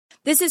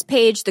This is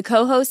Paige, the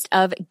co-host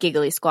of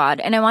Giggly Squad,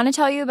 and I want to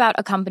tell you about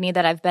a company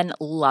that I've been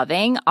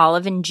loving,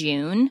 Olive &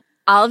 June.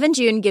 Olive &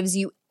 June gives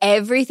you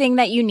everything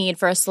that you need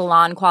for a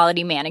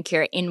salon-quality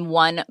manicure in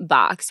one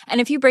box.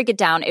 And if you break it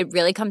down, it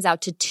really comes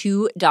out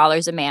to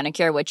 $2 a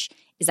manicure, which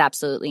is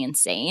absolutely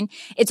insane.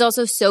 It's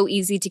also so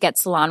easy to get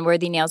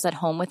salon-worthy nails at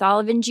home with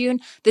Olive & June.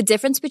 The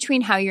difference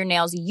between how your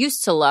nails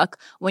used to look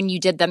when you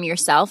did them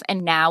yourself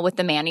and now with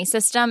the Mani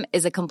system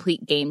is a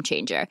complete game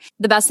changer.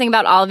 The best thing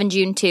about Olive &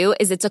 June, too,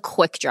 is it's a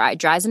quick dry.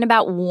 Dries in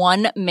about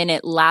 1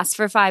 minute, lasts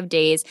for 5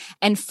 days,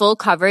 and full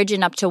coverage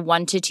in up to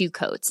 1 to 2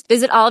 coats.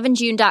 Visit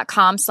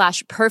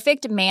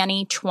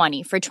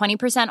oliveandjune.com/perfectmani20 for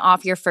 20%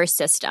 off your first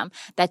system.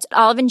 That's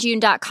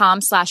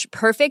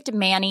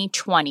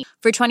oliveandjune.com/perfectmani20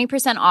 for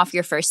 20% off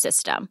your first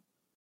system.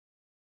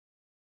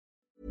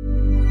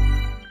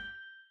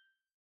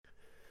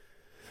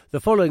 The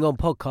following on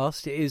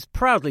podcast is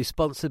proudly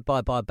sponsored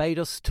by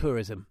Barbados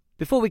Tourism.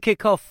 Before we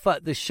kick off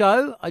the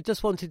show, I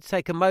just wanted to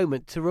take a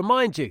moment to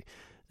remind you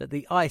that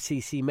the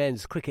ICC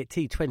Men's Cricket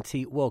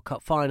T20 World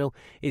Cup Final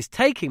is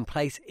taking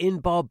place in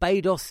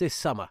Barbados this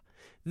summer.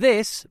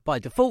 This, by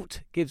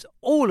default, gives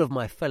all of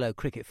my fellow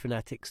cricket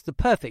fanatics the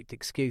perfect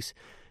excuse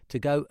to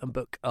go and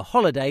book a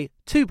holiday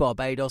to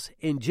Barbados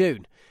in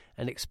June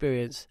and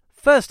experience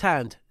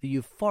firsthand the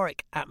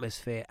euphoric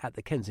atmosphere at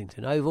the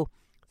Kensington Oval,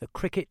 the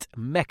cricket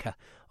mecca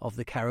of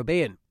the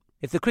Caribbean.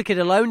 If the cricket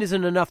alone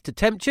isn't enough to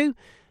tempt you,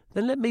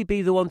 then let me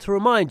be the one to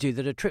remind you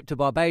that a trip to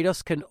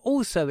Barbados can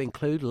also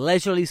include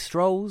leisurely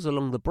strolls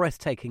along the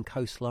breathtaking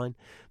coastline,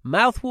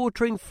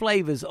 mouth-watering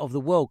flavours of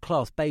the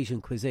world-class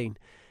Bajan cuisine,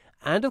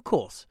 and, of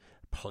course,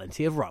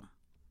 plenty of rum.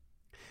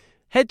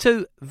 Head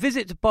to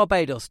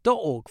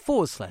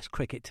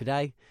visitbarbados.org/cricket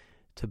today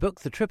to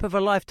book the trip of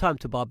a lifetime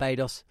to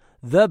Barbados,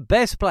 the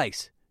best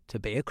place to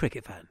be a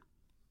cricket fan.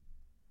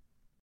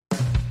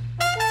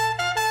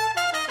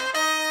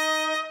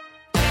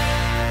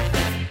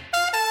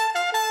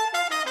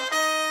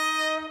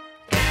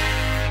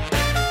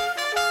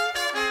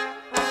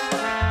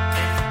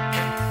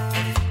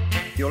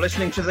 You're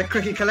listening to the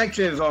Cricket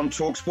Collective on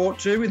TalkSport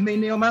 2 with me,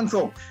 Neil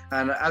Manthorpe.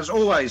 And as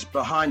always,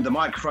 behind the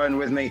microphone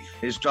with me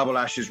is Double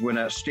Ashes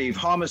winner Steve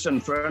Harmison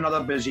for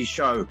another busy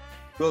show.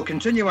 We'll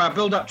continue our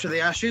build-up to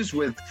the Ashes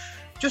with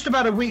just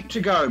about a week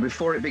to go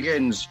before it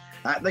begins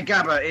at the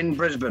Gabba in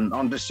Brisbane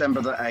on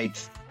December the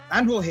 8th.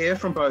 And we'll hear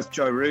from both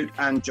Joe Root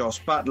and Jos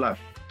Buttler.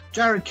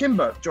 Jarrod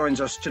Kimber joins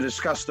us to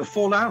discuss the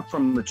fallout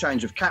from the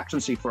change of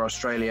captaincy for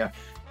Australia,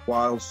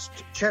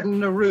 whilst Chetan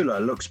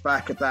Narula looks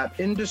back at that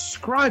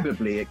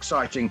indescribably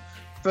exciting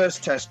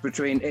first test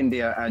between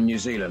India and New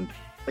Zealand.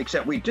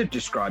 Except we did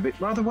describe it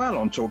rather well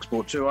on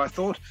TalkSport 2, I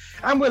thought.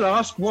 And we'll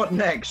ask what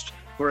next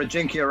for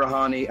Ajinkya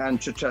Rahane and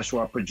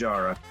Cheteshwar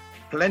Pujara.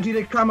 Plenty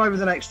to come over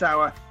the next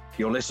hour.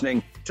 You're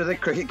listening to the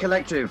Cricket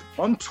Collective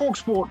on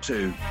TalkSport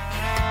 2.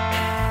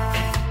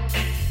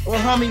 Well,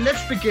 Harmy,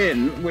 let's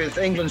begin with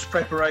England's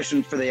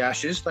preparation for the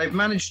Ashes. They've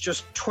managed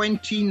just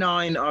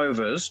 29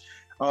 overs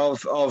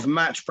of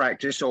match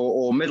practice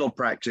or middle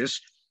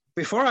practice.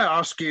 Before I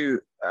ask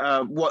you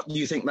what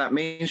you think that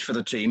means for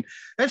the team,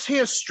 let's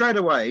hear straight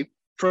away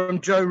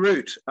from Joe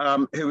Root,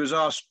 who was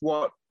asked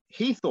what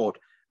he thought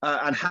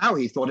and how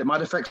he thought it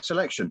might affect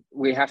selection.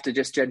 We have to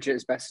just judge it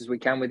as best as we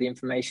can with the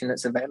information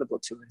that's available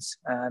to us.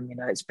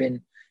 It's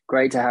been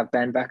great to have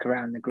Ben back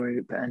around the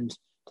group and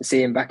to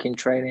see him back in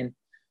training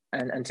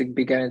and to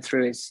be going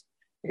through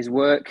his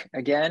work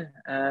again.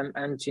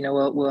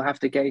 We'll have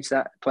to gauge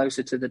that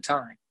closer to the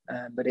time.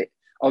 But it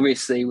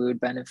obviously we would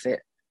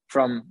benefit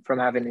from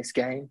having this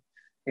game.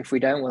 If we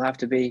don't, we'll have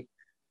to be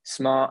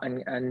smart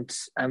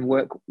and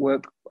work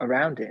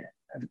around it.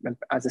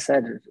 As I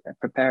said,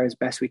 prepare as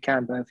best we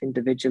can, both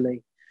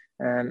individually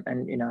and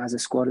as a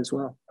squad as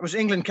well. It was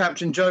England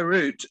captain Joe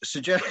Root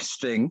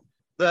suggesting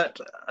that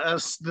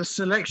the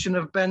selection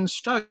of Ben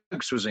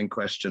Stokes was in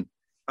question.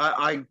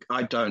 I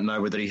don't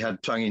know whether he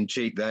had tongue in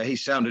cheek there. He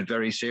sounded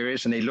very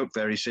serious and he looked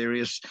very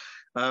serious.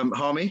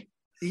 Harmy?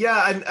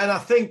 Yeah, and I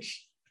think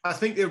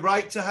they're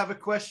right to have a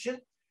question.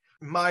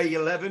 My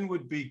 11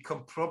 would be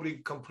probably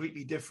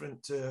completely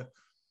different to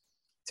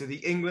the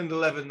England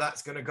 11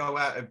 that's going to go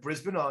out at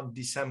Brisbane on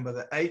December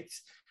the 8th.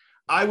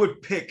 I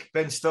would pick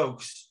Ben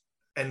Stokes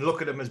and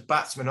look at him as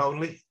batsman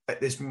only at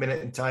this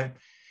minute in time.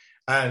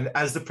 And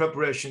as the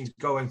preparations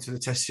go into the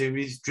Test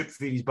series, drip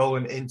feed is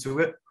bowling into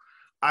it.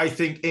 I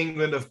think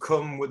England have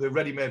come with a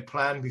ready-made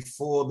plan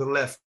before they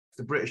left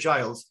the British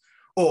Isles,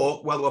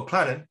 or, well, they were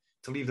planning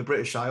to leave the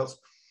British Isles,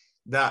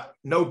 that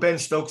no Ben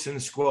Stokes in the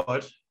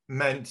squad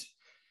meant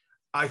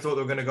I thought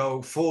they were going to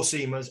go 4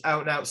 seamers,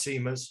 out-and-out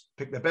seamers,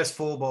 pick their best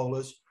 4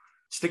 bowlers,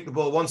 stick the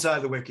ball one side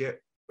of the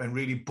wicket and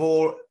really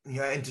ball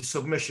into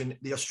submission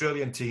the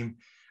Australian team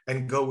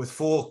and go with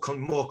 4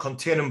 more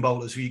containing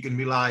bowlers who you can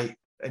rely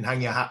and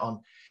hang your hat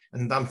on.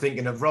 And I'm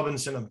thinking of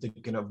Robinson, I'm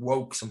thinking of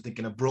Wokes, I'm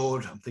thinking of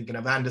Broad, I'm thinking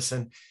of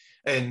Anderson.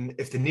 And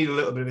if they need a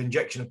little bit of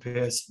injection of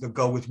pace, they'll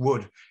go with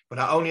Wood. But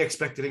I only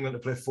expected England to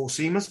play 4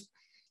 seamers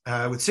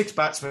with 6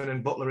 batsmen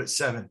and Buttler at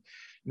 7.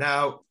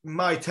 Now,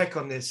 my take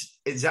on this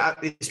is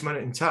at this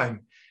moment in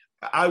time,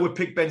 I would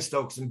pick Ben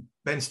Stokes and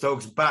Ben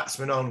Stokes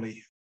batsman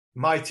only.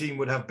 My team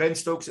would have Ben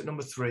Stokes at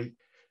number 3,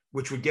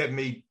 which would get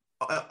me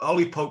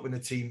Ollie Pope in the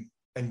team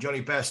and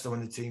Johnny Bairstow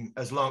in the team,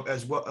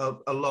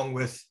 along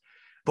with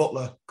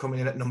Buttler coming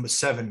in at number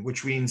 7,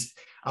 which means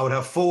I would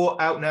have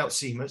 4 out-and-out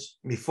seamers,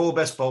 my 4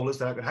 best bowlers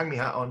that I could hang my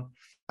hat on,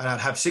 and I'd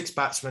have 6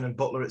 batsmen and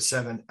Buttler at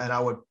 7, and I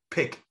would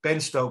pick Ben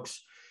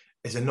Stokes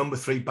as a number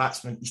 3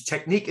 batsman. His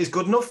technique is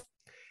good enough.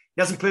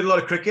 He hasn't played a lot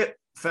of cricket,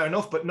 fair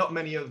enough, but not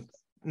many of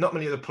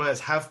the players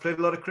have played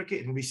a lot of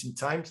cricket in recent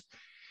times.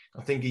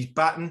 I think his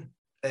batting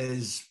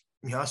is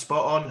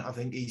spot on. I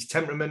think his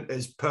temperament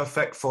is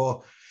perfect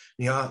for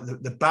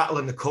the battle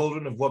in the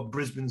cauldron of what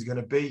Brisbane's going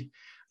to be.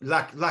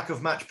 Lack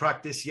of match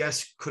practice,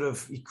 yes,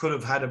 he could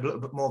have had a little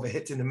bit more of a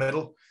hit in the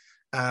middle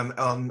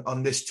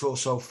on this tour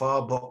so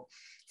far. But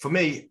for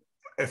me,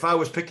 if I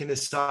was picking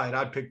this side,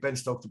 I'd pick Ben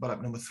Stokes to bat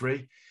at number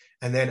 3.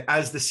 And then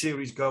as the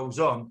series goes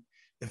on,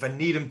 if I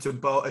need him to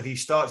bowl, if he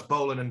starts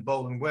bowling and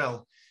bowling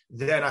well,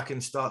 then I can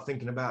start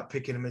thinking about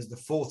picking him as the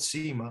 4th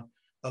seamer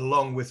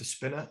along with a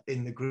spinner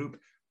in the group.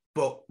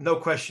 But no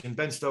question,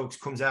 Ben Stokes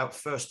comes out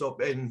first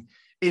up in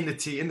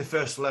the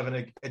first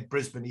 11 at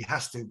Brisbane. He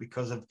has to,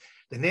 because of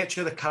the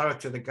nature of the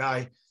character of the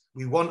guy.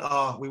 We want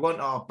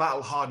our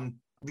battle-hardened,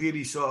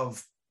 really sort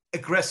of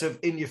aggressive,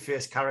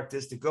 in-your-face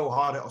characters to go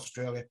hard at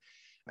Australia.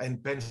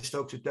 And Ben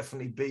Stokes would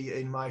definitely be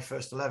in my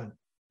first 11.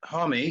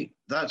 Harmy,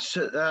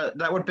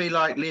 that would be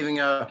like leaving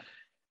a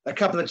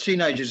couple of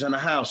teenagers in a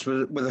house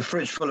with a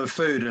fridge full of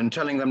food and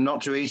telling them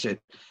not to eat it.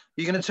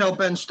 You're going to tell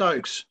Ben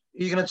Stokes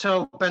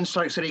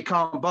that he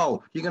can't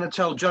bowl. You're going to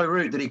tell Joe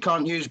Root that he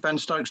can't use Ben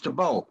Stokes to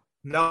bowl.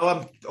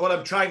 No, what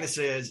I'm trying to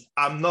say is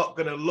I'm not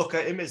going to look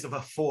at him as a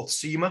 4th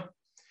seamer,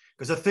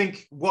 because I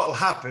think what will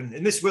happen,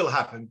 and this will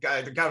happen,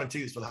 I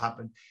guarantee this will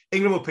happen,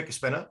 England will pick a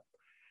spinner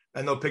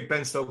and they'll pick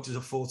Ben Stokes as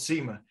a 4th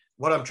seamer.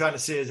 What I'm trying to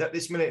say is at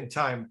this minute in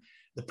time,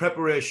 the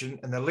preparation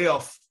and the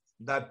layoff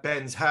that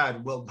Ben's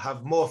had will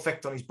have more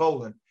effect on his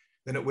bowling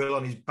than it will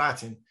on his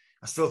batting.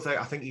 I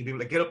think he'll be able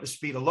to get up to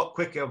speed a lot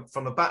quicker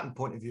from a batting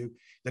point of view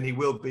than he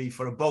will be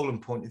for a bowling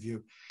point of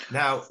view.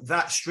 Now,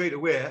 that straight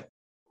away,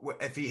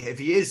 if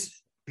he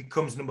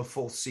becomes number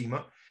 4th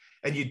seamer,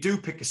 and you do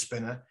pick a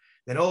spinner,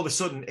 then all of a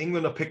sudden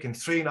England are picking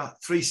three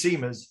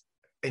seamers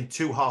and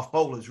 2 half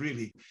bowlers,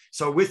 really.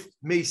 So with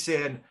me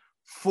saying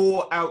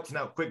 4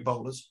 out-and-out quick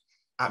bowlers,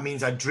 that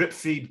means I drip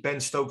feed Ben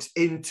Stokes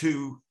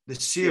into the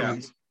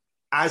series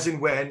as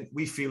and when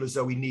we feel as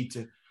though we need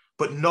to,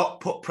 but not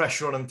put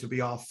pressure on him to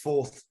be our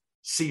 4th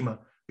seamer.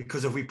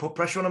 Because if we put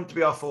pressure on him to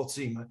be our 4th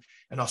seamer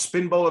and our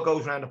spin bowler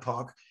goes around the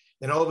park,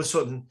 then all of a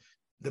sudden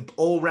the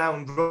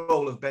all-round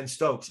role of Ben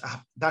Stokes,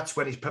 that's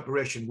when his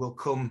preparation will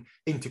come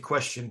into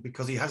question,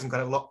 because he hasn't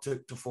got a lot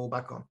to fall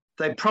back on.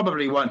 They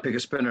probably won't pick a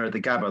spinner at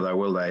the Gabba, though,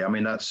 will they? I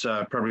mean, that's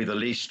probably the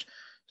least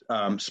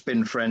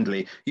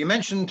spin-friendly. You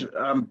mentioned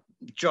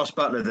Jos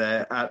Buttler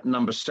there at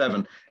number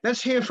 7.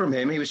 Let's hear from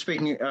him. He was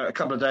speaking a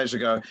couple of days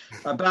ago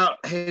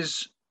about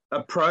his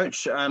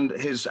approach and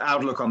his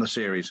outlook on the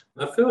series.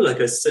 I feel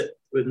like I sit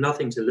with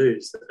nothing to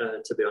lose,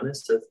 to be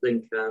honest. I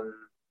think,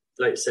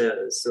 like you say,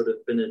 it's sort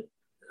of been a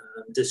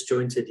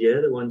disjointed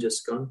year, the one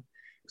just gone.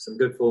 Some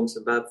good form,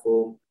 some bad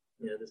form.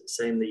 The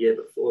same the year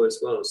before as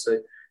well. So,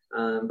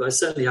 but I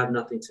certainly have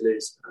nothing to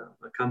lose.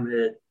 I come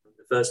here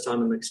the first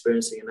time I'm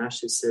experiencing an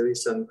Ashes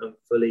series, so I'm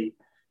fully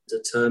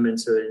determined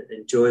to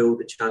enjoy all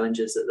the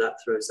challenges that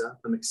throws up.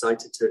 I'm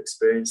excited to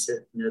experience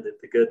it.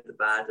 The good, the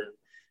bad, and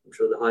I'm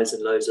sure the highs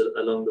and lows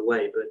along the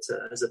way.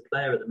 But as a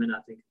player at the minute,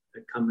 I think I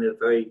come here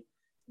very,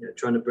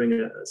 trying to bring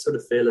a sort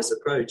of fearless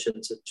approach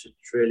and to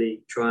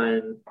really try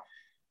and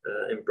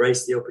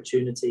embrace the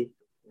opportunity.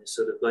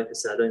 Sort of, like I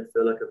said, I don't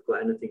feel like I've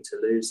got anything to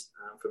lose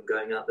from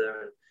going out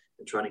there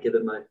and trying to give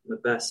it my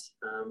best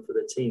for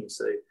the team.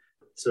 So I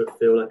sort of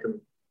feel like I'm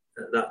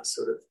at that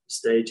sort of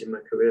stage in my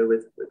career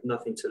with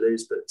nothing to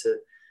lose, but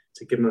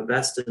to give my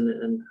best.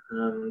 And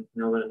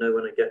I want to know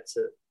when I get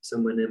to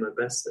somewhere near my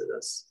best,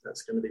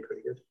 that's going to be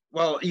pretty good.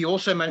 Well, you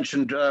also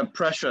mentioned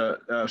pressure,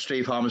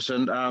 Steve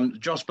Harmison.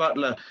 Jos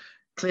Buttler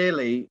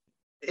clearly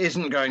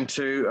isn't going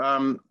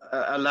to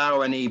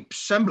allow any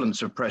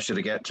semblance of pressure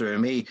to get to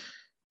him. He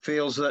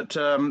feels that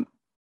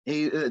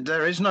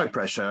there is no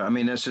pressure. I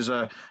mean, this is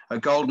a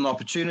golden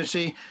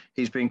opportunity.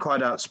 He's been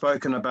quite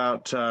outspoken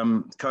about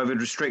COVID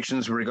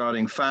restrictions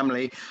regarding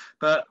family,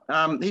 but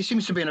he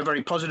seems to be in a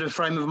very positive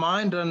frame of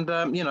mind,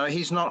 and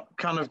he's not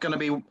kind of going to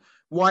be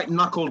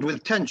white-knuckled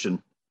with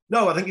tension.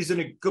 No, I think he's in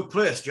a good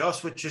place,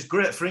 Jos, which is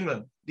great for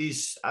England.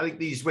 I think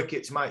these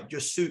wickets might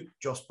just suit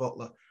Jos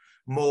Buttler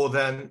more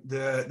than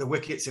the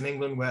wickets in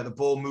England, where the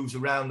ball moves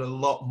around a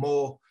lot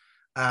more,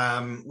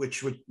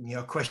 which would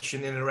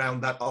question in and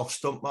around that off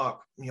stump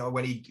mark.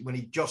 When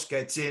he just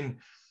gets in,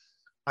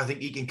 I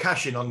think he can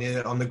cash in on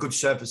the good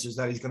surfaces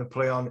that he's going to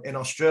play on in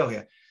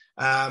Australia.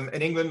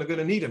 And England are going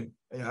to need him.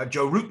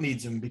 Joe Root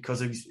needs him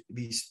because of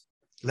his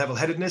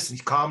level-headedness and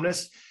his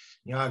calmness.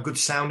 A good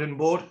sounding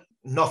board.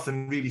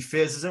 Nothing really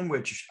phases him,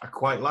 which I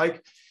quite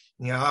like.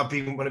 I've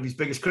been one of his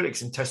biggest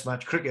critics in Test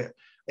match cricket.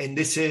 And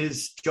this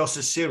is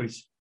Jos's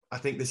series. I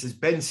think this is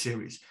Ben's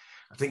series.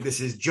 I think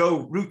this is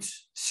Joe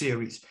Root's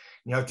series.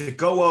 To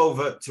go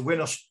over to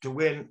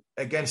win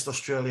against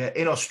Australia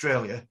in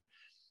Australia.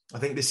 I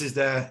think this is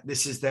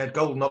their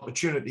golden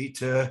opportunity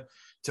to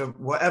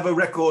whatever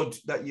record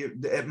that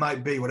it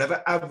might be,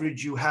 whatever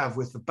average you have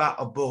with the bat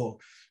or ball.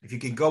 If you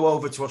can go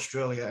over to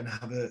Australia and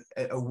have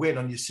a win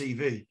on your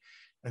CV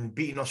and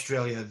beating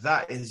Australia,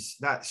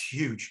 that's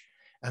huge.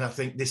 And I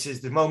think this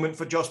is the moment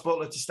for Jos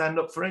Buttler to stand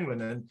up for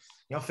England, and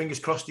fingers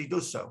crossed he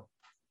does so.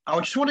 I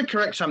just want to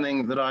correct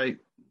something that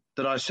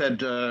I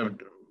said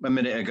a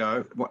minute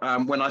ago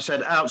when I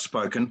said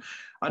outspoken.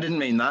 I didn't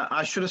mean that.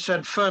 I should have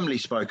said firmly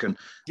spoken.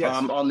 Yes.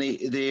 On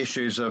the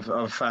issues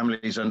of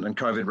families and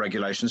COVID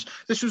regulations.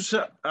 This was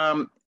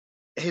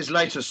his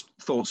latest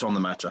thoughts on the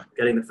matter.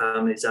 Getting the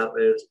families out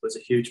there was a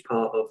huge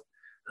part of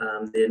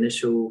the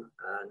initial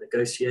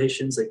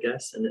negotiations, I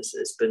guess, and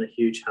it's been a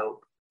huge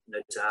help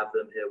to have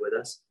them here with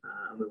us,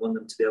 and we want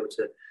them to be able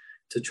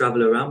to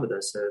travel around with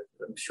us. So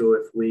I'm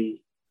sure if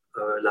we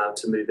are allowed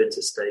to move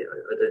interstate,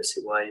 I don't see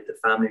why the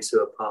families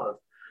who are part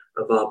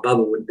of our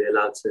bubble wouldn't be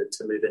allowed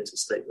to move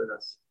interstate with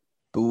us.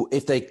 But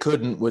if they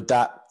couldn't, would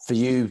that, for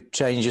you,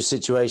 change your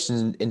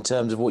situation in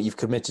terms of what you've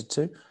committed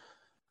to?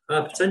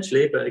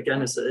 Potentially, but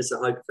again, it's a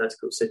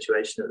hypothetical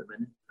situation at the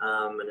minute.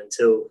 And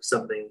until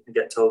I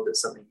get told that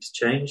something's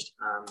changed,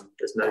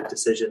 there's no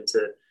decision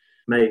to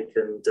make,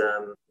 and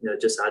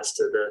just adds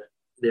to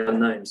the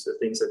unknowns, the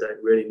things I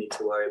don't really need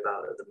to worry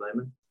about at the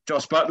moment.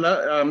 Jos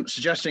Buttler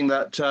suggesting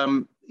that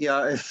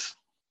if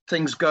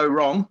things go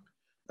wrong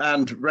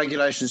and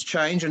regulations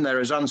change and there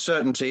is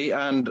uncertainty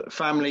and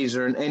families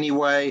are in any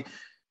way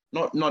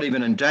not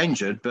even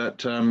endangered,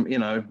 but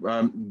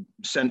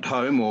sent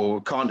home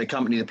or can't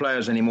accompany the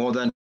players anymore,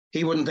 then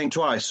he wouldn't think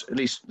twice. At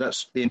least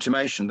that's the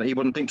intimation, that he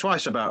wouldn't think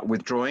twice about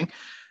withdrawing.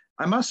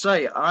 I must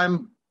say,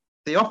 I'm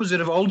the opposite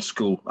of old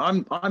school.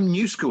 I'm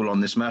new school on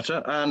this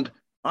matter, and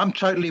I'm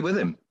totally with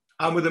him.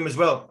 I'm with him as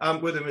well.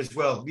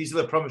 These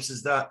are the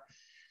promises that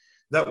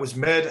was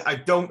made.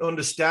 I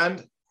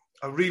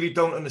really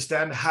don't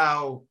understand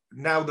how,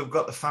 now they've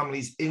got the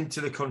families into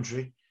the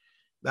country,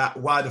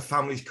 why the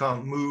families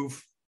can't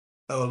move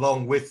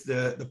along with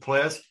the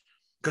players,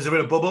 because they're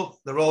in a bubble.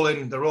 They're all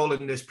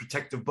in this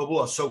protective bubble,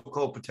 or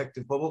so-called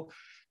protective bubble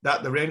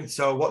that they're in.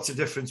 So what's the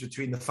difference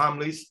between the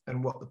families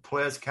and what the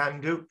players can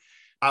do?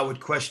 I would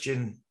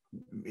question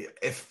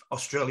if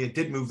Australia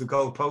did move the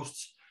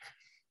goalposts.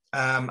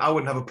 I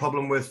wouldn't have a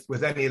problem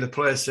with any of the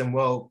players saying,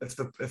 well, if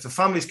the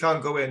families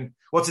can't go in,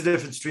 what's the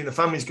difference between the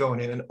families going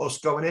in and us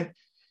going in?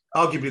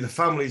 Arguably,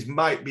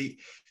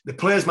 the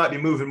players might be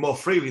moving more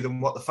freely than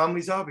what the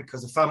families are,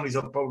 because the families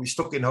are probably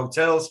stuck in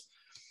hotels.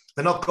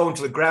 They're not going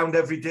to the ground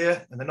every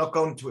day, and they're not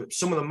going to it.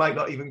 Some of them might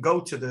not even go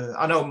to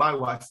I know my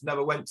wife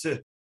never went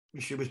to,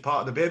 she was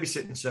part of the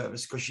babysitting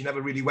service because she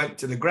never really went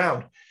to the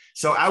ground.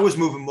 So I was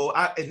moving more,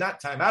 in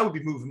that time, I would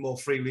be moving more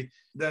freely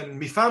than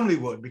my family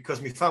would,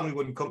 because my family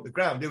wouldn't come to the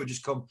ground. They would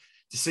just come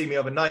to see me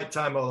over night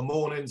time or the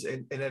mornings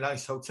in a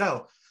nice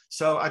hotel.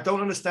 So I don't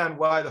understand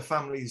why the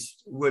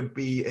families would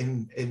be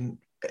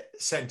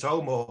sent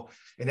home or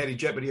in any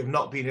jeopardy of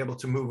not being able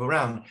to move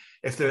around.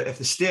 If the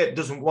state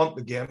doesn't want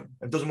the game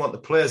and doesn't want the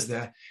players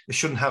there, they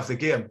shouldn't have the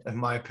game, in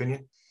my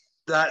opinion.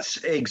 That's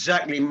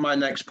exactly my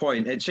next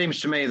point. It seems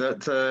to me that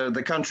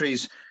the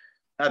country's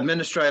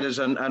administrators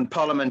and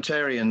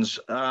parliamentarians,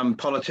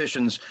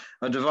 politicians,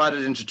 are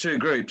divided into two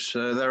groups.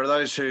 There are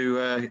those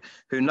who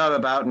know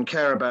about and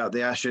care about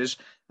the Ashes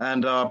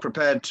and are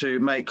prepared to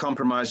make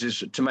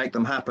compromises to make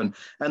them happen.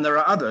 And there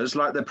are others,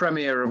 like the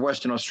Premier of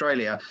Western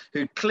Australia,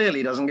 who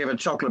clearly doesn't give a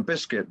chocolate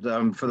biscuit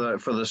for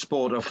the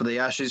sport or for the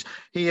Ashes.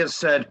 He has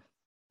said,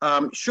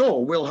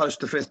 sure, we'll host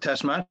the 5th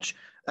Test match,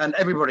 and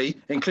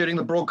everybody, including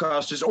the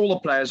broadcasters, all the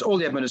players, all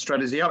the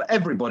administrators,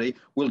 everybody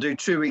will do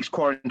 2 weeks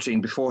quarantine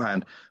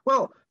beforehand.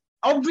 Well,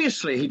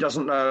 obviously he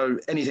doesn't know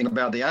anything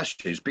about the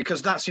Ashes,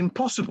 because that's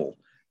impossible.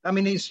 I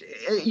mean,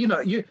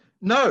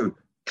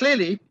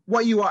 clearly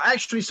what you are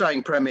actually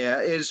saying,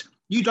 Premier, is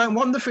you don't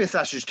want the 5th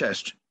Ashes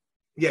Test.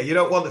 Yeah, you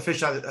don't want the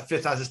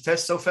 5th Ashes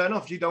Test, so fair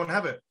enough, you don't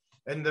have it.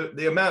 And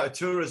the amount of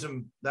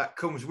tourism that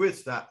comes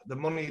with that, the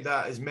money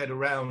that is made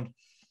around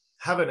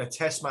having a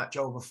test match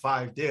over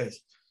 5 days,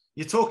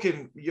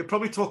 you're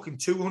probably talking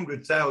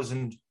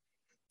 200,000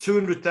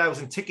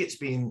 tickets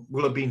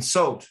will have been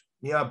sold.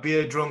 Yeah,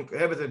 beer, drunk,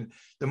 everything.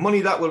 The money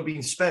that will have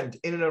been spent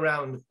in and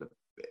around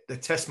the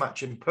test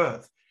match in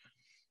Perth,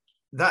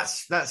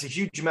 that's a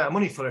huge amount of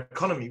money for the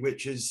economy,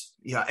 which is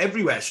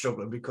everywhere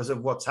struggling because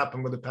of what's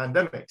happened with the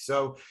pandemic.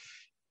 So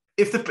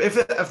if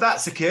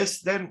that's the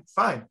case, then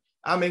fine.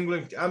 I'm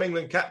England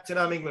captain,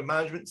 I'm England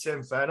management,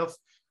 saying fair enough.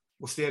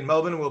 We'll stay in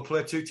Melbourne and we'll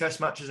play 2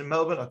 test matches in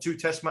Melbourne or 2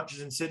 test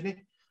matches in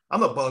Sydney. I'm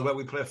not bothered whether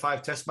we play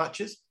 5 test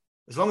matches.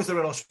 As long as they're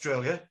in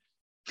Australia,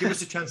 give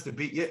us a chance to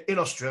beat you in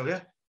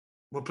Australia.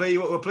 We'll play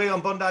you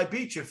on Bondi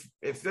Beach if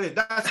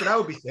that's what I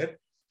would be saying.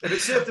 If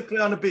it's safe to play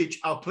on the beach,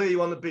 I'll play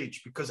you on the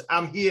beach, because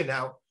I'm here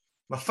now.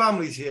 My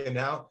family's here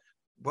now.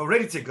 We're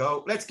ready to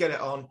go. Let's get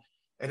it on.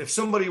 And if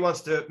somebody wants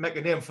to make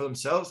a name for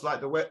themselves,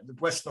 like the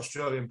Western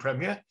Australian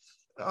Premier,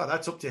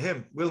 that's up to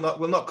him. We'll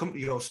not come to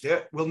your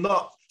state. We'll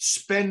not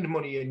spend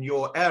money in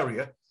your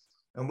area,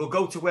 and we'll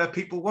go to where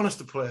people want us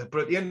to play.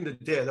 But at the end of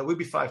the day, there will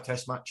be 5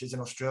 test matches in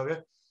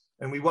Australia,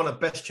 and we want a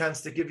best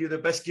chance to give you the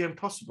best game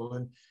possible.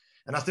 And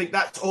I think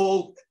that's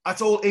all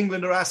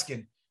England are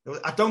asking.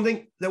 I don't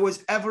think there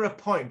was ever a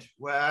point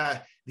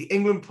where the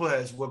England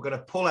players were going to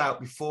pull out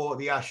before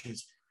the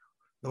Ashes.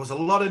 There was a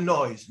lot of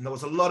noise, and there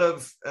was a lot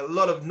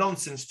of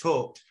nonsense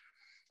talked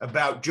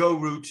about Joe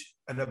Root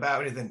and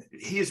about anything.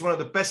 He is one of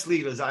the best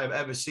leaders I have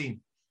ever seen.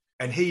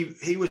 And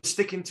he was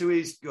sticking to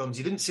his guns.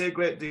 He didn't say a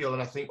great deal.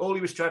 And I think all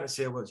he was trying to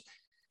say was,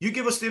 you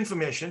give us the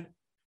information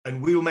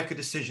and we'll make a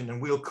decision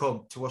and we'll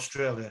come to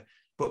Australia.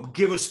 But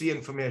give us the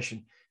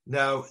information.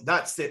 Now,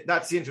 that's it.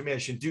 That's the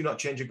information. Do not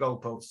change your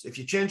goalposts. If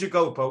you change your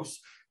goalposts,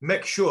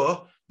 make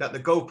sure that the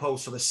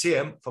goalposts are the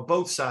same for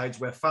both sides,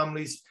 where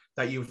families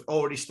that you've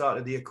already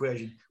started the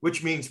equation,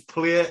 which means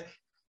play.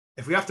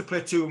 If we have to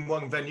play 2 in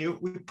one venue,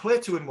 we play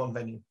 2 in one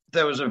venue.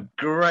 There was a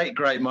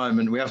great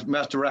moment. We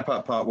have to wrap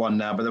up part 1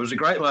 now, but there was a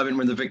great moment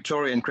when the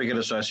Victorian Cricket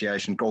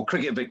Association, called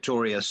Cricket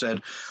Victoria,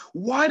 said,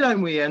 why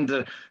don't we end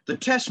the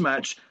test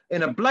match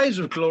in a blaze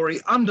of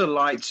glory under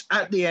lights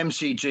at the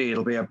MCG?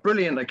 It'll be a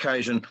brilliant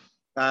occasion.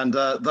 And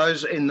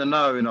those in the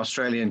know in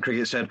Australian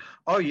cricket said,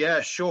 oh,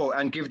 yeah, sure,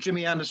 and give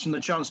Jimmy Anderson the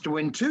chance to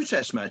win 2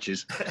 test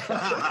matches.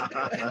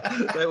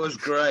 That was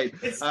great.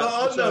 It's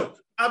spot on, though.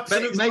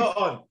 Absolutely spot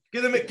on.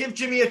 Give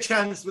Jimmy a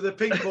chance with a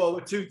pink ball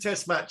with 2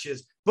 test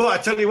matches. But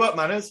I tell you what,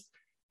 Manners,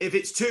 if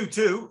it's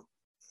 2-2,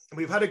 and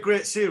we've had a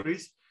great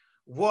series,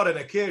 what an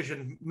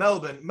occasion.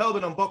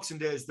 Melbourne on Boxing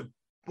Day is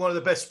one of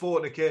the best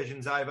sporting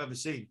occasions I've ever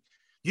seen.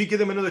 You give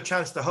them another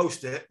chance to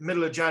host it,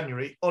 middle of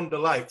January, under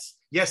lights.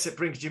 Yes, it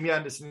brings Jimmy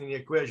Anderson in the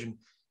equation,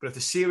 but if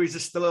the series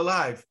is still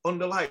alive,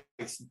 under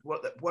lights,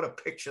 what a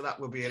picture that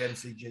will be at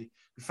MCG. It'd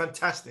be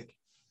fantastic.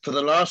 For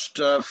the last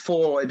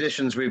 4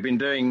 editions, we've been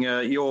doing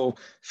your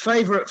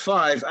favourite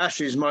 5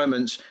 Ashes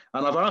moments,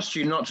 and I've asked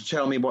you not to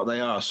tell me what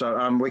they are. So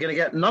we're going to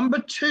get number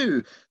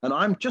 2, and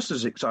I'm just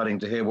as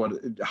excited to hear what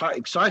it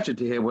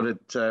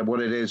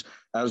is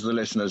as the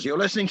listeners. You're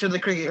listening to the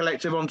Cricket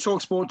Collective on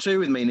TalkSport 2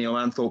 with me, Neil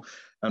Manthorp,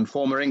 and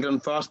former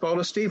England fast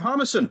bowler Steve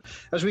Harmison,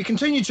 as we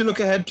continue to look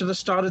ahead to the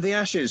start of the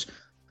Ashes.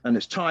 And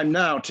it's time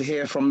now to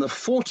hear from the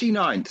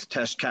 49th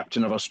Test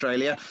captain of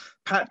Australia,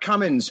 Pat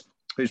Cummins,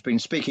 who's been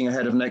speaking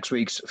ahead of next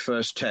week's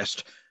first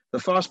Test. The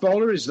fast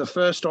bowler is the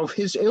first of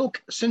his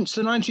ilk since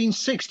the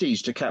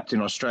 1960s to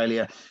captain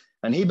Australia,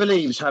 and he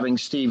believes having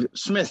Steve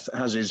Smith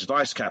as his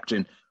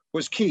vice-captain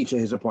was key to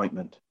his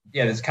appointment.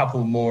 Yeah, there's a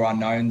couple more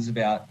unknowns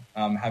about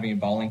having a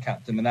bowling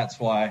captain, and that's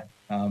why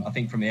I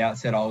think from the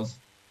outset I was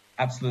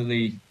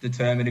absolutely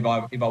determined if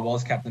I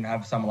was captain to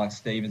have someone like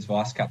Steve as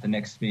vice-captain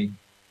next to me.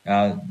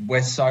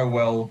 We're so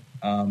well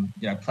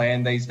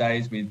planned these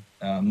days with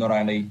not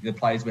only the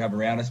players we have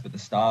around us, but the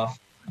staff.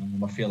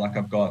 I feel like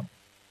I've got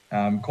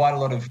quite a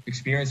lot of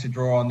experience to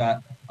draw on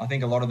that. I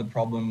think a lot of the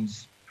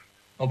problems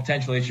or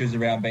potential issues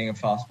around being a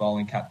fast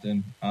bowling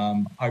captain,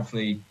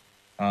 hopefully,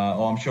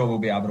 I'm sure we'll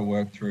be able to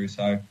work through.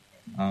 So,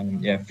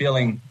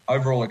 feeling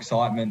overall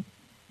excitement,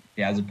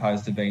 as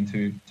opposed to being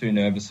too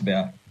nervous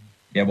about,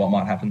 what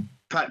might happen.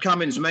 Pat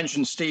Cummins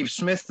mentioned Steve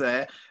Smith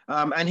there,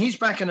 and he's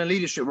back in a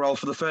leadership role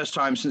for the first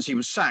time since he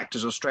was sacked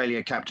as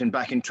Australia captain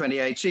back in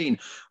 2018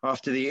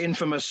 after the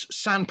infamous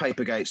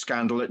Sandpapergate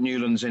scandal at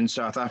Newlands in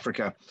South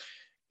Africa.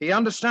 He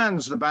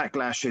understands the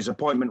backlash his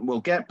appointment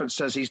will get, but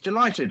says he's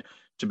delighted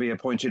to be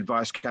appointed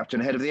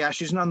vice-captain ahead of the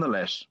Ashes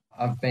nonetheless.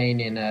 I've been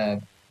in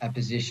a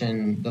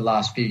position the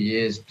last few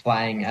years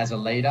playing as a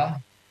leader,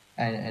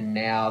 and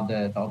now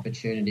the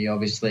opportunity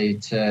obviously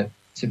to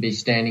be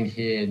standing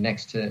here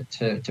next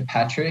to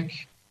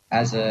Patrick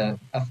as a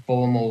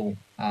formal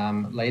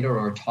leader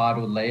or a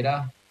titled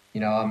leader.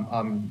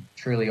 I'm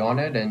truly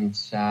honoured,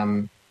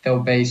 and there'll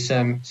be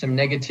some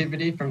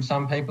negativity from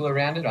some people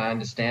around it. I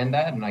understand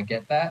that and I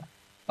get that.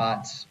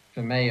 But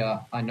for me,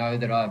 I know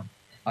that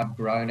I've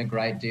grown a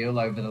great deal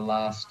over the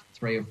last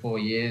 3 or 4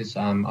 years.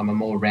 I'm a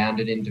more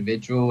rounded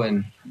individual,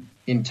 and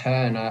in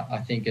turn, I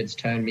think it's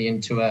turned me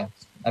into a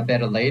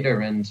better leader,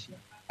 and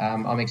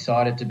I'm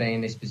excited to be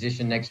in this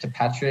position next to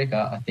Patrick.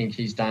 I think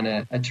he's done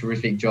a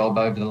terrific job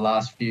over the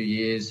last few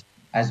years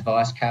as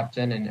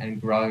vice-captain and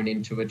grown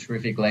into a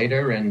terrific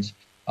leader. And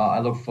I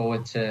look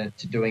forward to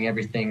doing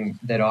everything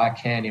that I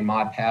can in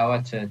my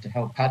power to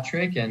help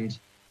Patrick and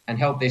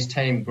help this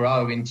team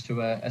grow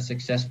into a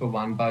successful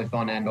one, both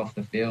on and off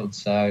the field.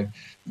 So,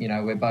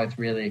 we're both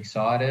really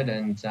excited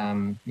and,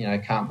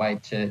 can't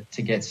wait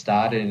to get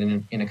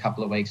started in a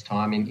couple of weeks'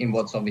 time in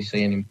what's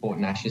obviously an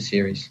important Ashes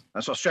series.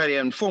 That's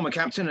Australian former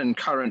captain and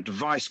current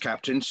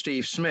vice-captain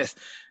Steve Smith.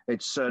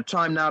 It's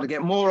time now to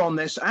get more on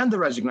this and the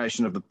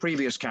resignation of the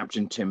previous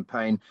captain, Tim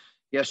Paine.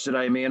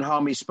 Yesterday, me and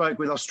Harmy spoke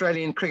with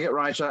Australian cricket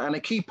writer and a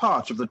key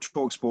part of the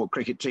TalkSport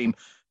cricket team,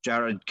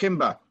 Jarrod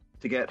Kimber,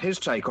 to get his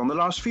take on the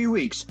last few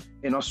weeks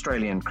in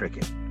Australian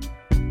cricket.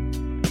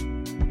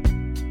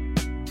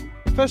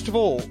 First of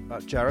all,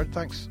 Jarrod,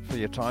 thanks for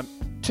your time.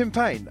 Tim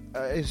Paine,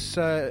 is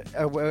there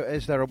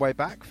a way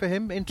back for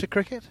him into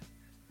cricket?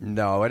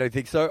 No, I don't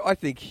think so. I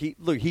think he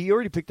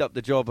already picked up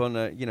the job on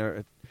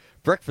a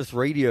breakfast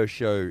radio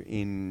show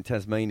in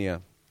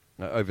Tasmania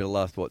over the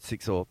last,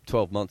 6 or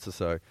 12 months or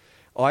so.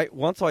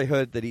 Once I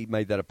heard that he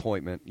made that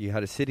appointment, you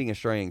had a sitting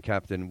Australian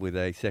captain with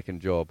a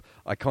second job,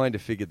 I kind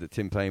of figured that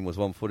Tim Paine was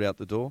 1 foot out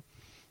the door.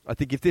 I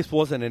think if this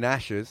wasn't an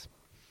Ashes,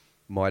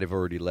 might have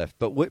already left.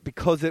 But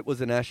because it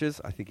was an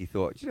Ashes, I think he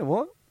thought, you know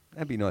what?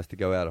 That'd be nice to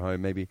go out at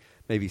home,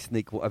 maybe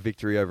sneak a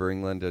victory over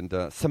England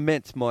and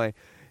cement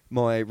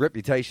my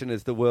reputation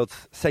as the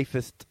world's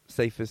safest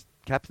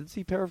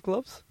captaincy pair of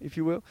gloves, if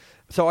you will.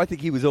 So I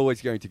think he was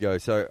always going to go.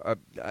 So,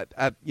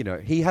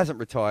 he hasn't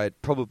retired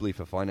probably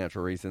for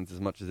financial reasons as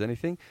much as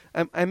anything.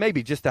 And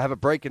maybe just to have a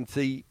break and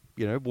see,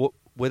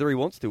 whether he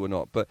wants to or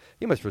not. But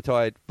he almost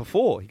retired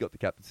before he got the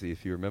captaincy,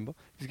 if you remember.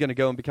 He's going to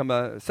go and become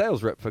a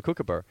sales rep for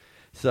Kookaburra.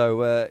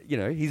 So,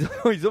 he's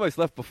almost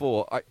left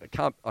before. I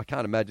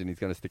can't imagine he's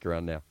going to stick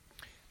around now.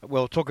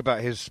 We'll talk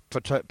about his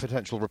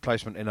potential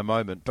replacement in a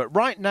moment. But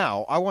right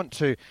now, I want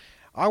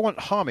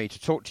Harmy to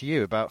talk to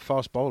you about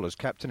fast bowlers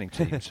captaining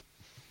teams.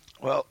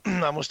 Well,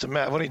 I must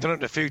admit, I've only done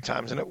it a few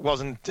times, and it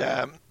wasn't,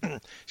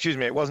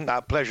 it wasn't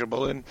that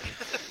pleasurable, and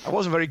I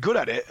wasn't very good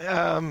at it.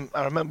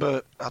 I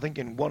remember, I think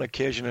in one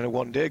occasion in a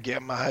one-day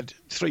game, I had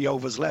 3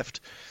 overs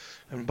left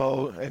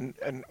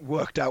and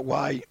worked out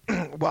why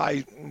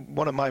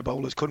one of my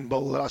bowlers couldn't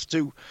bowl the last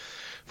 2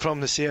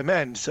 from the same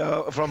end,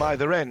 so from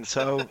either end.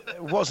 So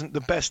it wasn't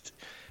the best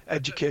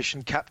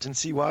education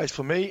captaincy-wise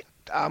for me.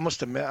 I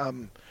must admit,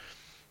 I'm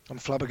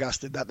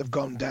flabbergasted that they've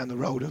gone down the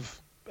road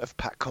of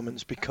Pat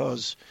Cummins,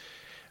 because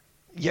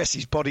yes,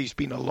 his body's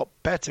been a lot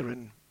better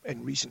in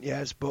recent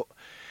years, but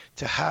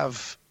to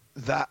have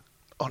that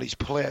on his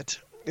plate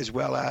as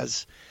well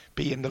as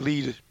being the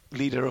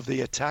leader of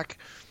the attack,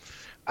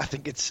 I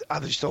just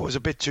thought it was a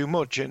bit too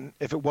much. And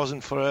if it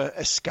wasn't for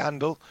a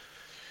scandal,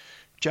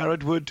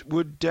 Jared,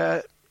 would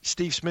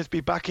Steve Smith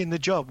be back in the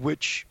job,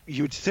 which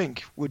you would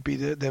think would be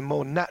the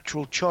more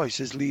natural choice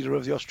as leader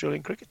of the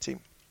Australian cricket team.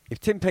 If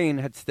Tim Paine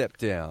had stepped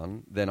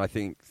down, then I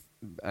think,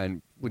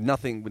 and with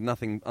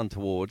nothing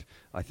untoward,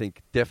 I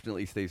think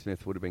definitely Steve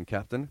Smith would have been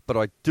captain. But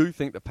I do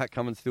think that Pat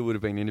Cummins still would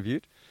have been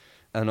interviewed,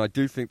 and I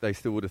do think they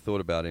still would have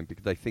thought about him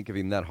because they think of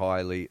him that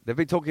highly. They've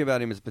been talking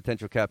about him as a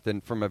potential captain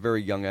from a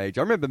very young age.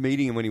 I remember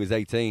meeting him when he was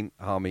 18,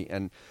 Harmy,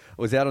 and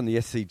I was out on the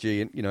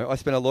SCG, and I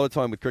spent a lot of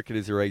time with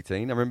cricketers who are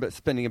 18. I remember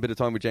spending a bit of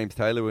time with James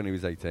Taylor when he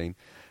was 18.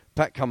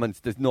 Pat Cummins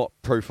does not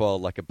profile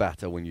like a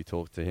batter when you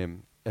talk to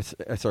him.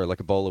 Like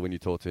a bowler when you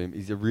talk to him.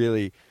 He's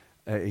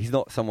he's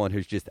not someone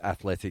who's just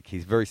athletic.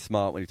 He's very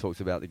smart when he talks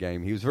about the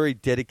game. He was very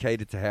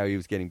dedicated to how he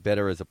was getting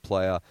better as a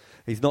player.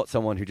 He's not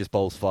someone who just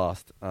bowls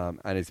fast and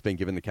has been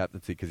given the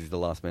captaincy because he's the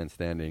last man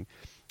standing.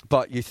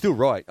 But you're still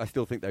right. I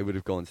still think they would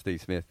have gone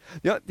Steve Smith.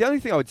 The only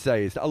thing I would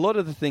say is that a lot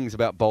of the things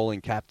about bowling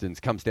captains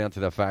comes down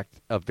to the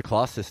fact of the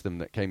class system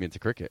that came into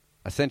cricket.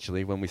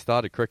 Essentially, when we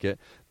started cricket,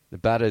 the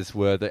batters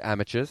were the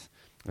amateurs,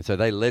 and so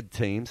they led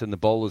teams, and the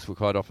bowlers were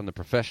quite often the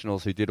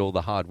professionals who did all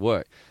the hard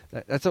work.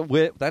 That's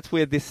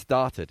where this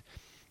started.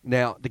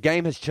 Now, the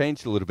game has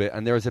changed a little bit,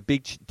 and there is a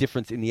big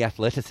difference in the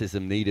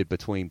athleticism needed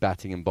between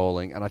batting and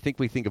bowling. And I think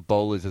we think of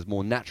bowlers as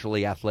more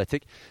naturally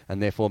athletic,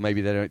 and therefore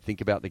maybe they don't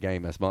think about the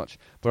game as much.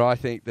 But I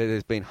think that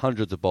there's been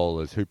hundreds of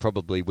bowlers who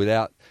probably,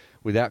 without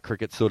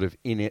cricket sort of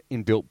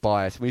inbuilt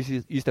bias, we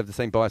used to have the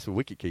same bias for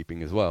wicket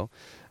keeping as well.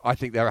 I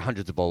think there are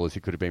hundreds of bowlers who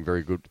could have been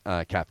very good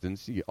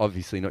captains.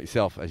 Obviously not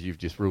yourself, as you've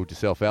just ruled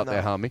yourself out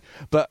there, Harmy.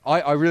 But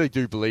I really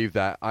do believe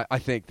that. I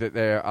think that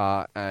there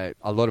are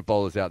a lot of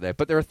bowlers out there.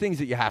 But there are things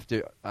that you have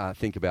to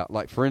think about.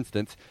 Like, for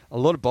instance, a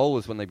lot of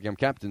bowlers, when they become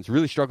captains,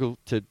 really struggle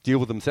to deal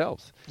with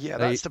themselves. Yeah,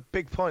 that's the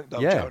big point, though,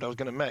 Jared, I was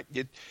going to make.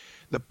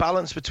 The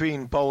balance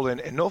between bowling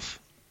enough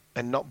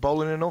and not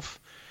bowling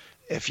enough.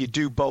 If you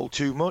do bowl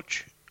too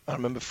much, I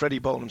remember Freddie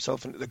bowling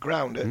himself into the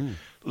ground at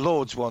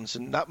Lords once,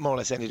 and that more or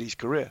less ended his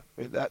career.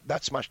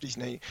 That smashed his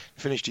knee,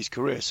 finished his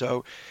career.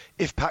 So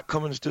if Pat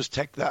Cummins does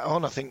take that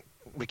on, I think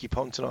Ricky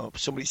Ponting or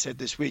somebody said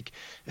this week,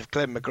 if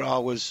Glenn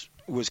McGrath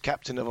was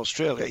captain of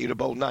Australia, he'd have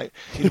bowled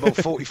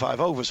 45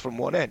 overs from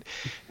one end.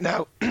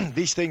 Now,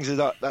 these things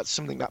that's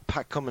something that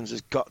Pat Cummins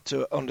has got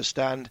to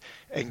understand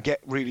and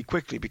get really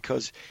quickly,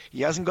 because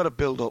he hasn't got to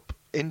build up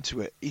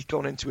into it. He's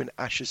gone into an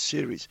Ashes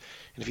series,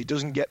 and if he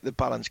doesn't get the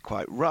balance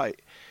quite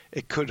right,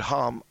 it could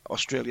harm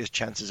Australia's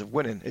chances of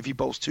winning. If he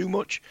bowls too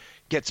much,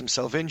 gets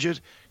himself injured,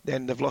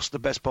 then they've lost the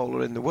best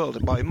bowler in the world.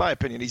 And in my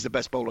opinion, he's the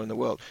best bowler in the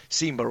world,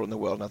 seam bowler in the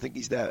world, and I think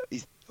he's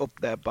up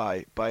there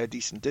by a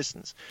decent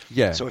distance.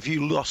 Yeah. So if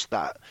you lost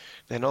that,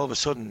 then all of a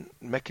sudden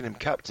making him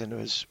captain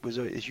was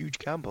a huge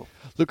gamble.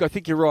 Look, I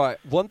think you're right.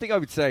 One thing I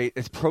would say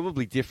is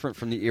probably different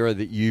from the era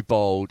that you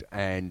bowled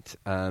and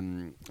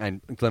Glenn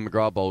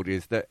McGrath bowled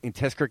is that in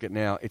Test cricket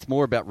now, it's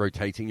more about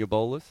rotating your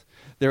bowlers.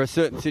 There are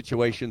certain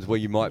situations where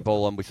you might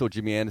bowl on. We saw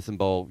Jimmy Anderson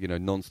bowl,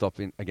 non-stop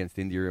against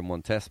India in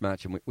one Test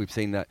match, and we've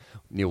seen that.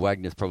 Neil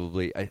Wagner's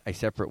probably a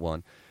separate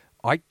one.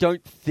 I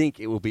don't think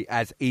it will be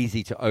as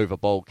easy to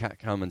overbowl Pat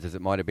Cummins as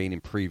it might have been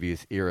in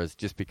previous eras,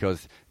 just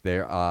because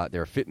there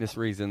are fitness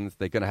reasons.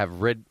 They're going to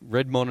have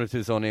red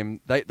monitors on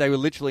him. They will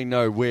literally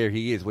know where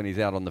he is when he's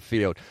out on the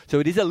field. So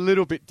it is a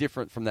little bit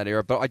different from that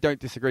era, but I don't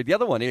disagree. The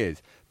other one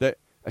is that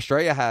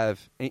Australia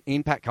have,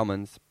 in Pat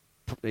Cummins,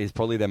 is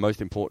probably their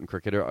most important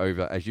cricketer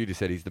over, as you just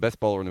said, he's the best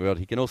bowler in the world.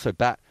 He can also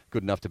bat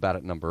good enough to bat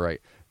at number 8.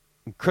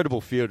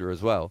 Incredible fielder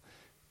as well.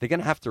 They're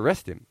going to have to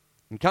rest him.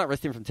 You can't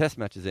rest him from test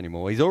matches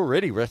anymore. He's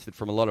already rested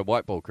from a lot of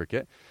white ball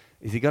cricket.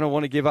 Is he going to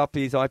want to give up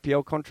his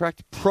IPL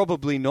contract?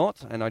 Probably not,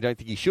 and I don't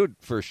think he should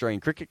for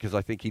Australian cricket, because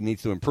I think he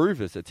needs to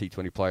improve as a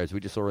T20 player, as we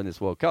just saw in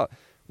this World Cup.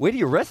 Where do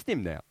you rest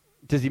him now?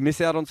 Does he miss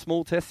out on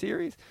small test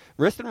series?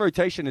 Rest and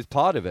rotation is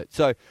part of it.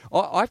 So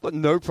I've got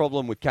no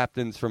problem with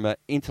captains from an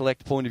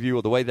intellect point of view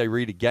or the way they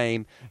read a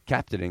game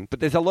captaining, but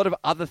there's a lot of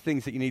other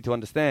things that you need to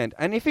understand.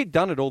 And if he'd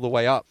done it all the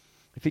way up,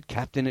 if he'd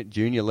captained at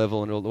junior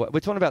level and all the way, we're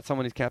talking about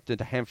someone who's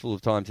captained a handful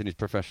of times in his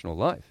professional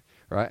life,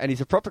 right? And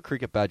he's a proper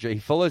cricket badger. He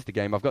follows the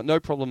game. I've got no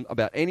problem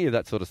about any of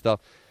that sort of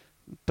stuff,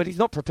 but he's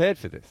not prepared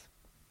for this.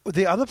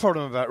 The other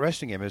problem about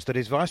resting him is that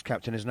his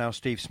vice-captain is now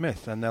Steve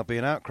Smith, and there'll be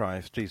an outcry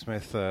if Steve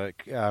Smith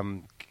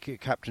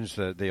captains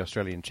the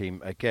Australian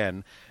team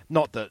again.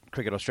 Not that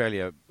Cricket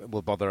Australia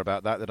will bother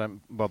about that. They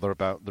don't bother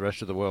about the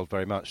rest of the world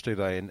very much, do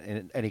they,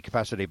 in any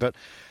capacity? But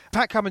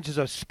Pat Cummins is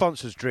a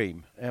sponsor's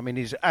dream. I mean,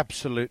 he's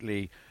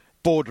absolutely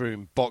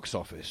boardroom box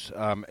office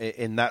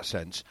in that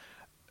sense.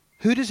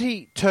 Who does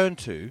he turn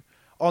to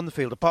on the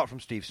field, apart from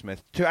Steve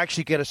Smith, to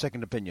actually get a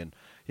second opinion?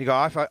 You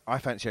go, I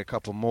fancy a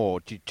couple more.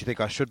 Do you think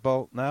I should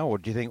bowl now, or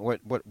do you think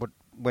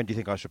when do you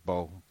think I should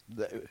bowl?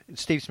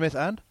 Steve Smith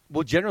and?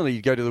 Well, generally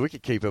you go to the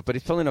wicketkeeper, but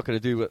he's probably not going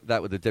to do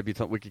that with a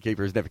debutant wicketkeeper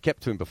who's never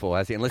kept to him before,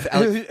 has he? Unless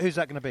who's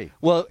that going to be?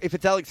 Well, if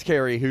it's Alex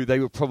Carey, who they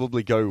will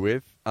probably go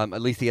with, at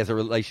least he has a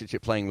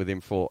relationship playing with him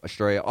for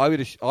Australia.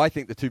 I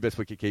think the two best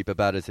wicketkeeper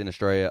batters in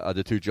Australia are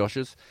the two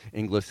Joshes,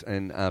 Inglis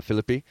and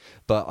Philippi,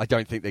 but I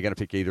don't think they're going to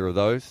pick either of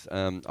those.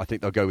 I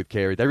think they'll go with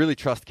Carey. They really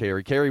trust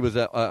Carey. Carey was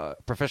a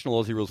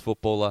professional Aussie Rules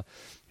footballer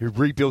who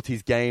rebuilt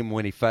his game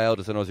when he failed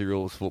as an Aussie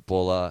Rules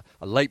footballer,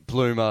 a late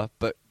bloomer,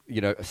 but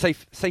a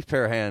safe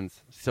pair of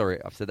hands. Sorry,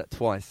 I've said that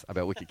twice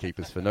about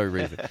wicketkeepers for no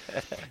reason.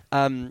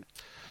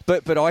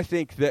 But I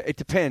think that it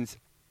depends.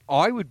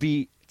 I would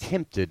be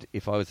tempted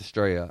if I was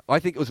Australia. I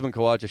think Usman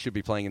Khawaja should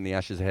be playing in the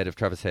Ashes ahead of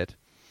Travis Head.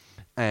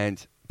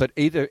 But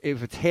either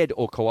if it's Head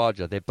or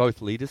Khawaja, they're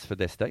both leaders for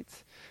their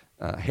states.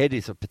 Head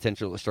is a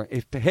potential Australian.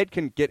 If Head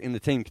can get in the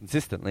team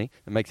consistently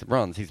and make some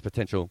runs, he's a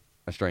potential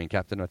Australian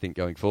captain, I think,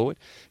 going forward.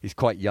 He's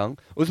quite young.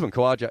 Usman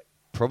Khawaja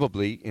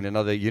probably in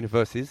another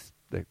universe is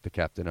the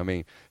captain. I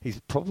mean, he's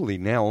probably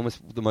now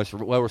almost the most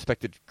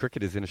well-respected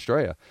cricketers in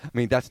Australia. I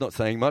mean, that's not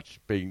saying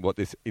much, being what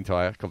this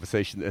entire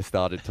conversation has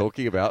started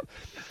talking about.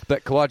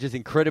 But Khawaja's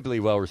incredibly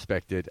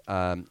well-respected,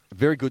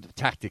 very good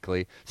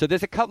tactically. So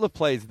there's a couple of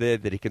players there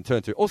that he can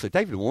turn to. Also,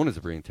 David Warner's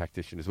a brilliant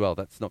tactician as well.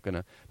 That's not going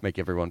to make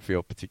everyone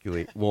feel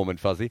particularly warm and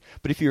fuzzy.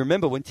 But if you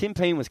remember, when Tim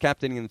Payne was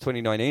captaining in the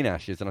 2019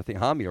 Ashes, and I think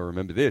Harmy will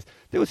remember this,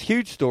 there was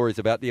huge stories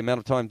about the amount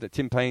of time that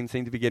Tim Payne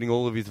seemed to be getting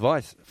all of his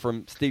advice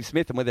from Steve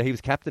Smith and whether he was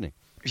captaining.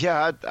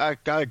 Yeah, I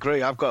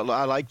agree. I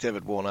like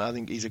David Warner. I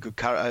think he's a good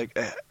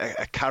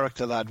a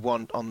character that I'd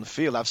want on the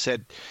field. I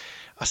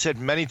said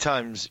many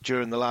times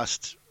during the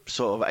last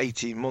sort of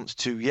 18 months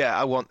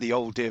I want the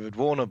old David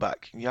Warner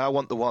back. Yeah, I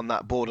want the one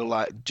that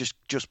borderline just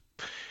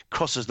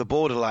crosses the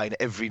borderline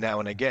every now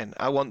and again.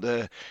 I want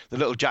the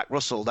little Jack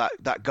Russell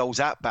that goes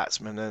at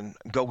batsmen and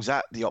goes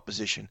at the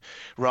opposition,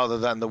 rather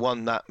than the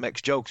one that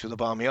makes jokes with the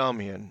Barmy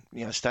Army and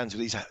stands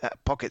with his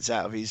pockets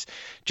out of his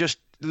just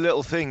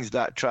little things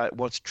that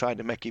trying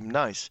to make him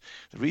nice.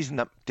 The reason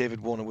that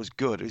David Warner was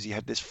good is he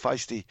had this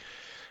feisty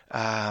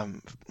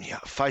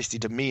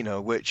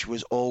demeanour, which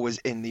was always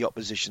in the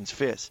opposition's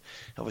face.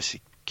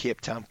 Obviously,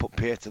 Cape Town put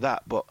pair to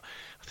that, but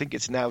I think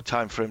it's now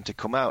time for him to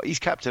come out. He's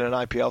captain an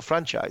IPL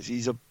franchise.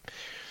 He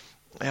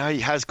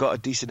has got a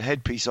decent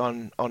headpiece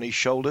on his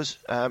shoulders,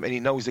 and he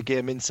knows the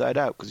game inside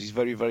out because he's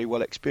very, very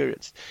well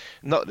experienced.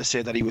 Not to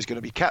say that he was going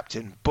to be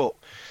captain, but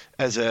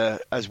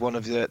as one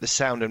of the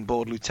sound and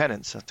board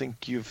lieutenants, I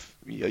think you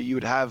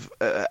would have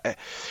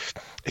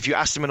if you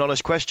asked him an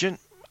honest question,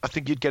 I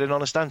think you'd get an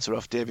honest answer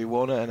off Davey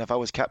Warner. And if I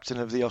was captain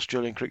of the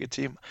Australian cricket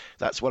team,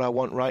 that's what I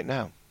want right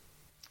now.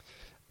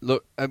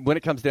 Look, when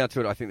it comes down to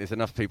it, I think there's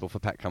enough people for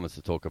Pat Cummins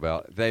to talk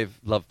about. They've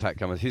loved Pat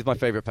Cummins. Here's my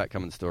favourite Pat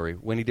Cummins story.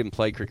 When he didn't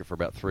play cricket for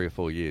about 3 or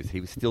 4 years, he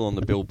was still on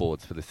the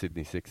billboards for the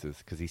Sydney Sixers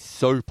because he's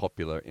so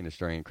popular in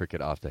Australian cricket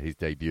after his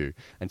debut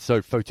and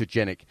so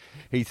photogenic.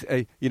 He's,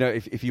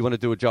 if you want to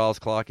do a Giles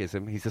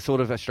Clarkism, he's the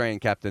sort of Australian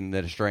captain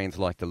that Australians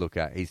like to look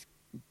at. He's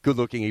good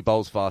looking, he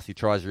bowls fast, he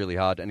tries really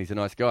hard, and he's a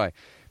nice guy.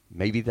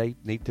 Maybe they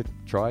need to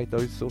try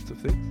those sorts of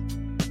things.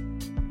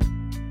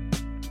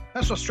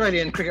 That's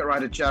Australian cricket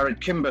writer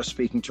Jared Kimber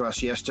speaking to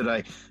us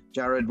yesterday.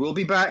 Jared will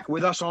be back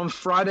with us on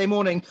Friday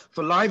morning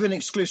for live and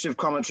exclusive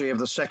commentary of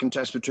the second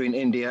test between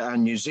India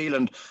and New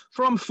Zealand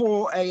from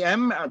 4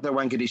 a.m. at the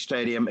Wankhede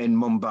Stadium in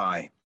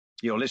Mumbai.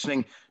 You're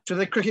listening to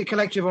the Cricket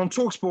Collective on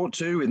TalkSport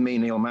 2 with me,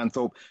 Neil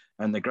Manthorpe,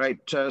 and the great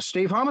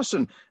Steve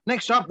Harmison.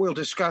 Next up, we'll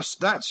discuss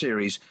that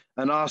series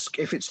and ask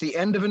if it's the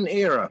end of an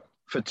era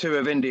for two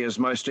of India's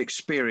most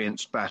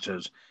experienced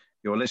batters.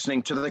 You're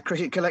listening to the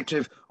Cricket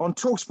Collective on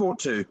TalkSport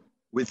 2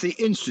 with the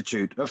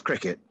Institute of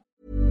Cricket.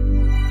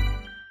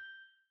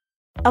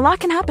 A lot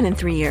can happen in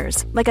 3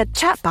 years, like a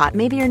chatbot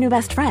may be your new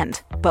best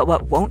friend. But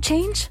what won't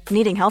change?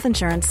 Needing health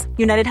insurance.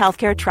 United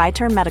Healthcare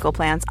Tri-Term Medical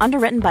Plans,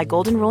 underwritten by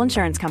Golden Rule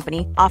Insurance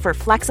Company, offer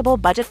flexible,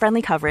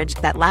 budget-friendly coverage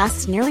that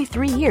lasts nearly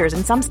 3 years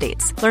in some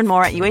states. Learn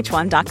more at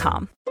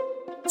uh1.com.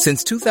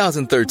 Since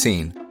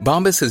 2013,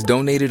 Bombas has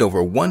donated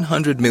over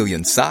 100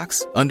 million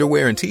socks,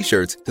 underwear, and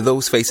T-shirts to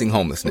those facing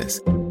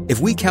homelessness. If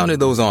we counted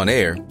those on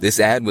air, this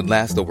ad would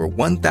last over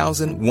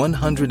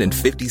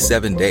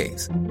 1,157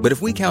 days. But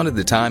if we counted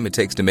the time it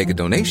takes to make a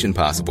donation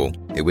possible,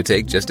 it would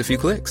take just a few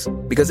clicks.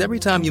 Because every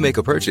time you make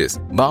a purchase,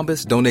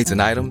 Bombas donates an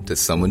item to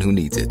someone who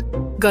needs it.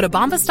 Go to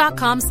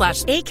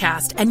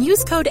bombas.com/ACAST and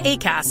use code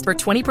ACAST for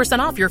 20%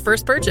 off your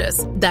first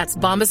purchase. That's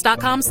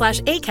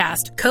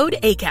bombas.com/ACAST, code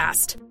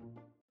ACAST.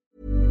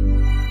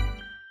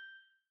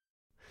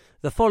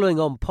 The following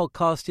on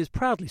podcast is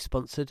proudly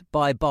sponsored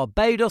by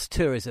Barbados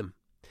Tourism.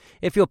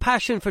 If your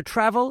passion for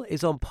travel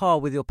is on par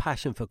with your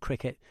passion for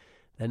cricket,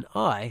 then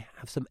I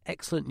have some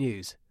excellent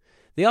news.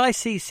 The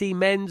ICC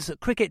Men's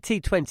Cricket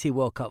T20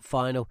 World Cup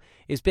Final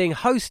is being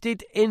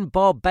hosted in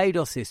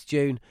Barbados this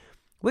June,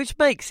 which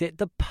makes it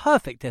the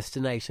perfect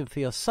destination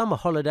for your summer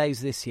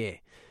holidays this year.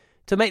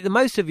 To make the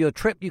most of your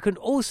trip, you can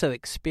also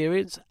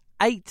experience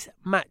 8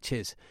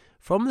 matches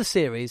from the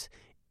series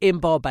in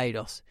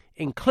Barbados,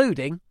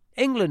 including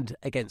England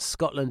against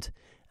Scotland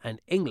and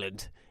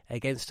England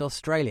against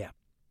Australia.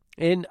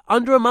 In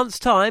under a month's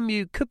time,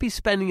 you could be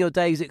spending your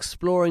days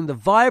exploring the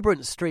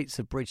vibrant streets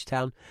of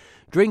Bridgetown,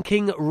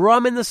 drinking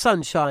rum in the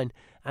sunshine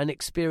and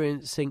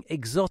experiencing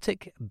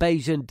exotic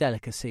Bajan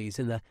delicacies.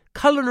 In the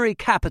culinary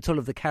capital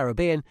of the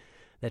Caribbean,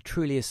 there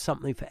truly is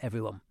something for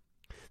everyone.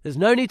 There's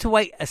no need to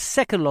wait a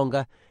second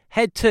longer.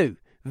 Head to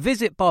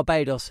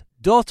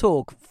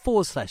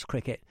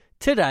visitbarbados.org/cricket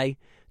today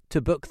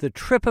to book the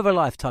trip of a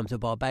lifetime to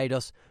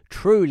Barbados,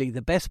 truly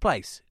the best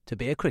place to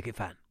be a cricket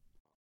fan.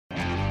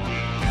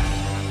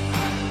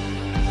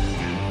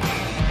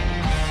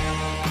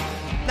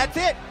 That's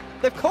it.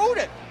 They've called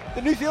it.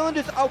 The New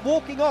Zealanders are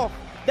walking off.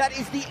 That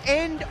is the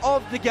end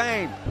of the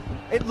game.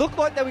 It looked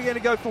like they were going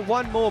to go for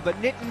one more,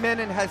 but Nitin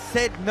Menon has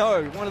said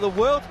no. One of the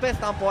world's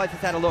best umpires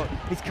has had a look.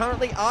 He's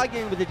currently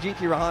arguing with Ajit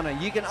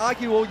Rahane. You can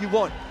argue all you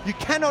want. You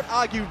cannot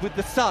argue with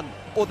the sun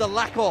or the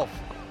lack of.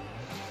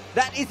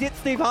 That is it,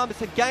 Steve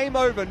Harmison. Game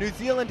over. New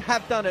Zealand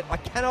have done it. I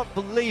cannot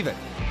believe it.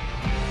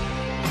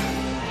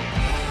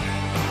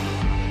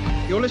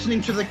 You're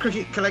listening to the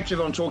Cricket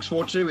Collective on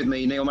TalkSport 2 with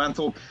me, Neil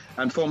Manthorpe,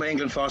 and former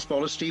England fast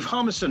bowler Steve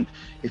Harmison.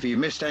 If you've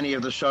missed any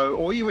of the show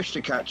or you wish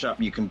to catch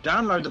up, you can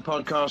download the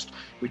podcast,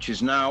 which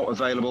is now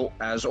available,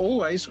 as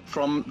always,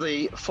 from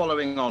the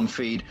Following On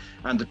feed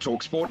and the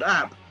TalkSport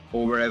app,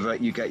 or wherever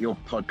you get your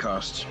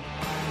podcasts.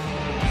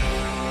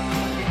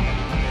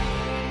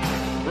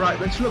 Right,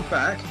 let's look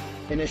back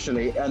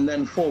initially and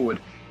then forward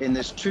in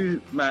this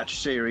 2-match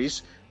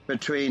series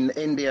between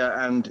India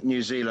and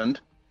New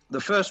Zealand. The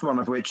first one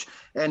of which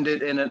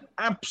ended in an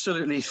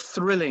absolutely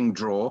thrilling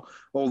draw,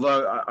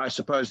 although I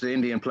suppose the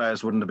Indian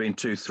players wouldn't have been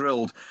too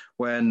thrilled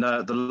when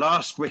the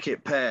last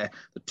wicket pair,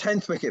 the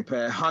 10th wicket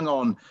pair, hung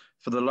on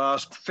for the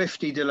last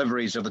 50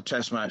 deliveries of the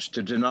Test match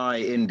to deny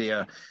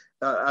India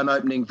an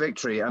opening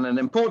victory, and an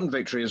important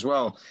victory as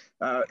well,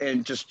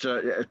 in just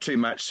a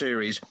 2-match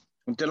series.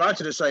 I'm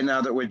delighted to say now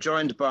that we're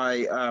joined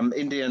by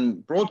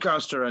Indian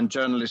broadcaster and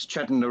journalist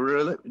Chetan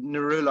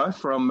Narula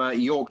from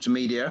York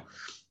Media.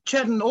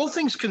 Chetan, all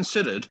things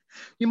considered,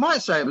 you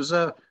might say it was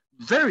a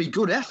very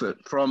good effort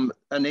from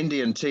an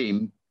Indian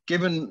team,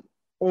 given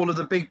all of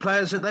the big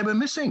players that they were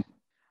missing.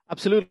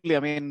 Absolutely. I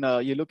mean,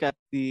 you look at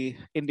the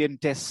Indian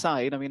Test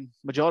side, I mean,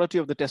 majority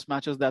of the Test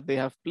matches that they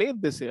have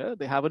played this year,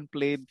 they haven't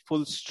played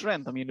full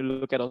strength. I mean, you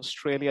look at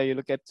Australia, you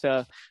look at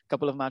a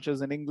couple of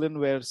matches in England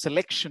where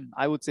selection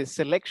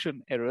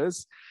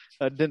errors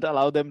didn't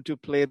allow them to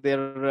play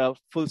their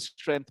full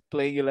strength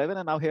playing 11.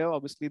 And now here,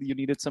 obviously, you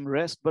needed some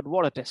rest. But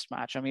what a Test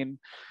match. I mean,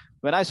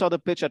 when I saw the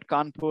pitch at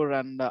Kanpur,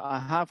 and I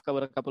have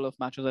covered a couple of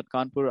matches at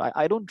Kanpur,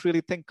 I don't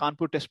really think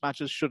Kanpur Test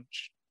matches should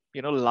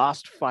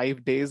last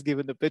 5 days,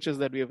 given the pitches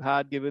that we have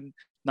had, given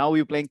now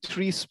we're playing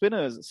 3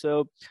 spinners.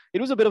 So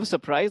it was a bit of a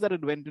surprise that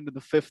it went into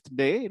the 5th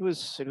day. It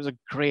was a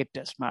great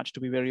Test match,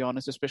 to be very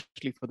honest,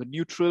 especially for the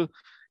neutral,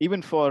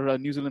 even for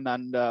New Zealand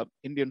and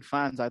Indian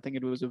fans. I think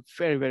it was a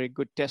very, very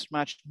good Test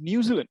match.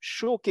 New Zealand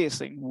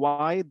showcasing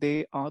why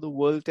they are the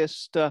World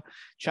Test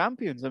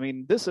champions. I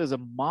mean, this is a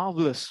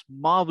marvelous,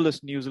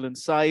 marvelous New Zealand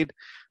side.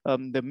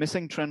 They're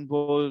missing Trent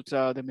Boult,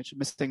 they're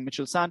missing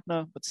Mitchell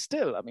Santner, but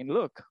still, I mean,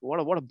 look,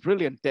 what a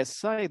brilliant Test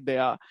side they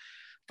are.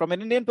 From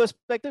an Indian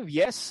perspective,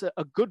 yes,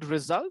 a good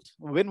result.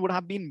 Win would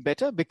have been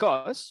better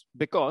because,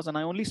 and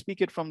I only speak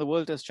it from the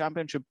World Test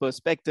Championship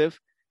perspective,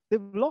 they've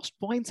lost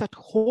points at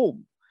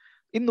home.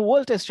 In the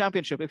World Test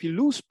Championship, if you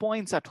lose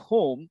points at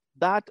home,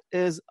 that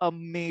is a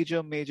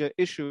major, major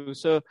issue.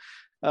 So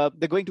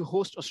They're going to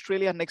host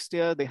Australia next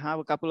year. They have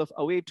a couple of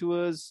away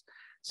tours.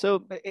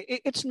 So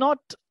it's not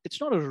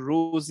a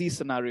rosy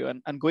scenario.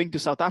 And going to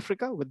South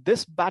Africa with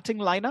this batting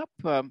lineup,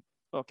 I'm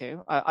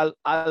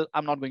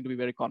not going to be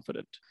very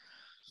confident.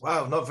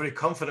 Wow, not very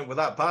confident with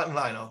that batting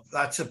lineup.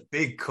 That's a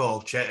big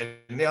call,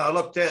 Chet. Yeah,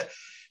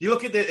 you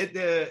look at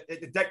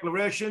the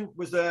declaration.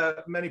 Was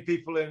there many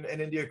people in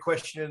India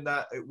questioning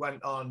that it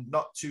went on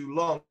not too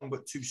long,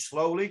 but too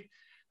slowly?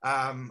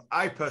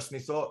 I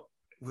personally thought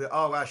with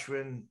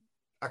Ashwin,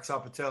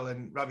 Axar Patel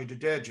and Ravi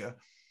Jadeja,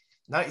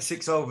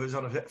 96 overs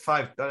on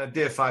a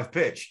Day 5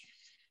 pitch,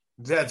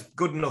 that's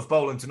good enough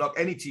bowling to knock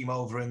any team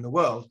over in the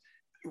world.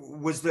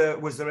 Was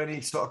there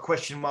any sort of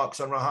question marks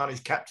on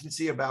Rahani's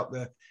captaincy about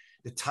the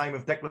time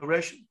of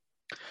declaration?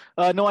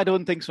 No, I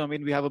don't think so. I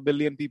mean, we have 1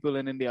 billion people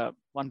in India,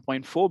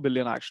 1.4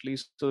 billion actually.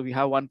 So we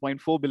have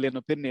 1.4 billion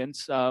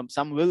opinions.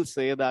 Some will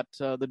say that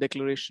the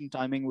declaration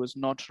timing was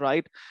not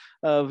right.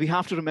 We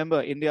have to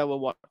remember India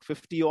were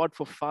 50 odd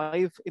for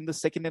 5 in the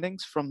second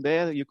innings. From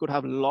there, you could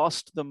have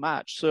lost the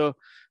match. So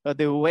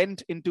they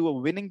went into a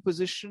winning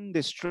position.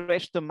 They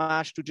stretched the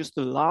match to just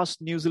the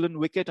last New Zealand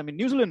wicket. I mean,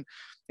 New Zealand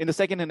in the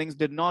second innings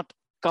did not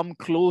come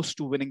close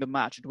to winning the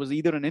match. It was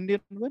either an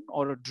Indian win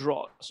or a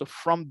draw. So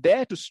from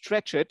there to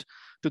stretch it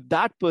to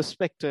that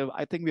perspective,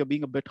 I think we are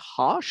being a bit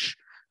harsh,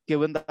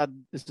 given that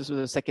this was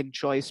a second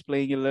choice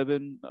playing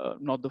 11,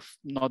 not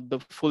the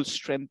full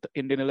strength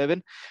Indian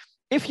 11.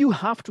 If you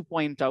have to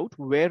point out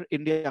where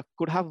India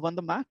could have won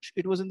the match,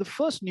 it was in the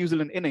first New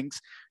Zealand innings.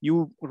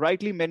 You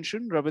rightly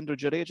mentioned Ravindra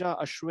Jadeja,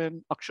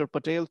 Ashwin, Akshar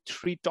Patel,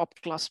 3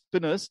 top-class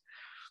spinners.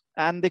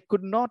 And they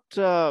could not,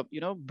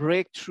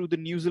 break through the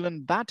New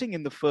Zealand batting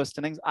in the first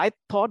innings. I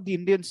thought the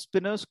Indian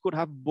spinners could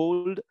have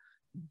bowled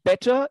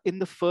better in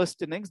the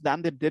first innings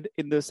than they did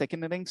in the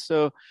second innings.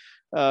 So,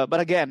 but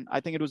again, I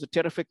think it was a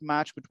terrific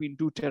match between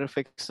 2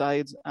 terrific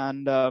sides,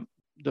 and the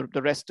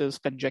rest is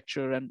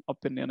conjecture and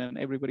opinion, and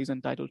everybody's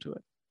entitled to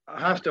it. I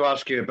have to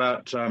ask you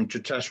about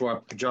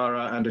Cheteshwar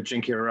Pujara and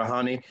Ajinkya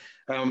Rahane.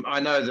 I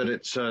know that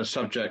it's a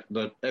subject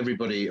that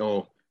everybody's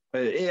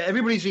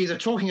either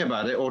talking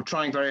about it or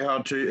trying very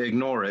hard to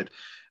ignore it.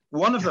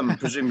 One of them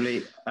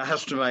presumably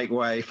has to make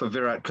way for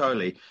Virat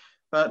Kohli.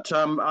 But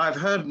I've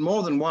heard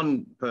more than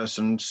one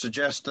person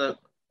suggest that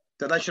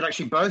they should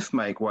actually both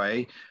make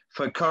way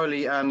for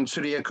Kohli and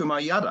Surya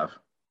Kumar Yadav.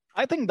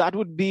 I think that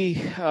would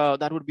be a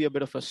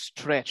bit of a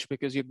stretch,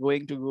 because you're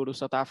going to go to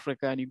South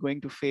Africa and you're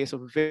going to face a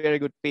very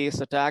good pace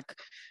attack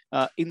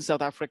in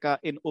South Africa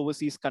in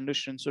overseas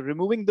conditions. So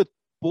removing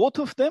both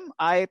of them,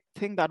 I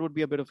think that would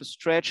be a bit of a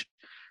stretch.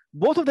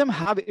 Both of them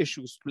have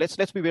issues.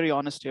 Let's be very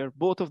honest here.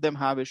 Both of them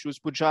have issues.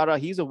 Pujara,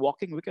 he's a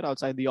walking wicket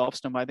outside the off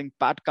stump. I think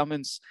Pat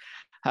Cummins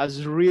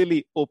has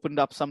really opened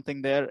up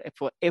something there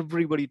for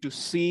everybody to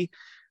see.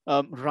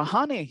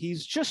 Rahane,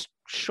 he's just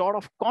short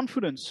of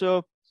confidence.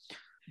 So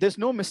there's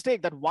no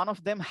mistake that one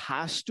of them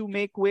has to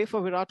make way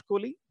for Virat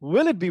Kohli.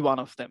 Will it be one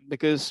of them?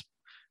 Because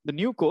the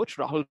new coach,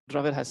 Rahul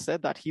Dravid, has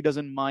said that he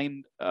doesn't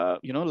mind,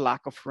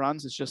 lack of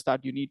runs. It's just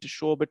that you need to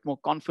show a bit more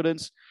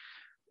confidence.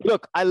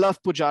 Look, I love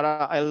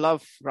Pujara. I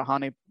love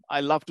Rahane.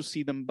 I love to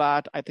see them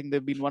bat. I think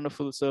they've been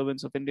wonderful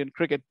servants of Indian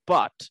cricket.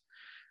 But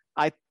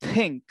I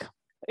think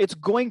it's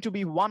going to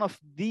be one of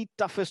the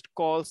toughest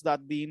calls that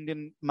the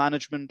Indian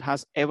management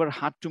has ever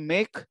had to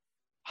make.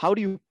 How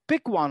do you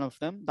pick one of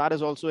them? That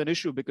is also an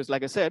issue, because,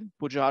 like I said,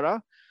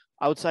 Pujara,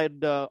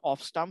 outside the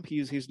off stump,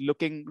 he's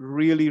looking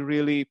really,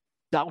 really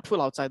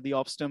doubtful outside the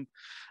off stump.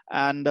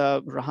 And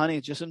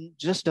Rahane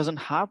just doesn't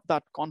have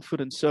that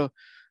confidence. So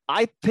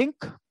I think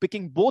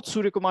picking both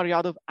Suryakumar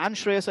Yadav and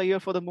Shreyas Iyer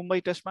for the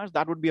Mumbai Test match,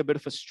 that would be a bit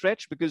of a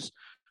stretch, because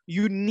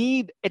you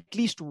need at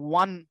least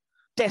one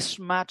Test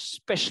match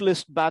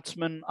specialist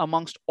batsman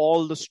amongst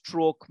all the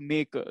stroke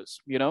makers,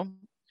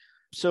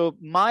 So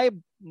my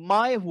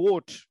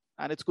vote,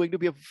 and it's going to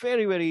be a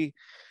very, very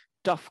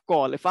tough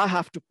call. If I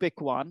have to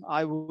pick one,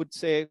 I would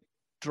say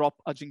drop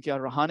Ajinkya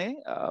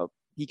Rahane.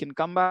 He can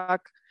come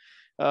back.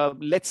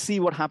 Let's see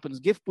what happens.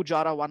 Give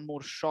Pujara one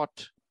more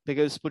shot,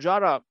 because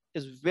Pujara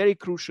is very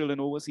crucial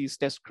in overseas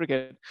Test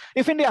cricket.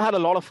 If India had a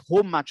lot of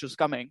home matches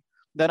coming,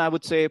 then I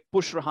would say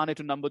push Rahane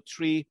to number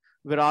 3,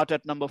 Virat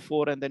at number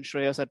 4, and then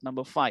Shreyas at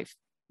number 5.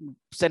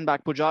 Send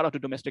back Pujara to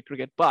domestic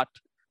cricket. But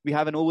we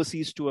have an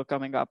overseas tour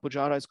coming up.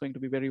 Pujara is going to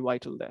be very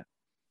vital there.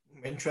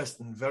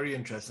 Interesting, very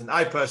interesting.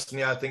 I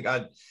think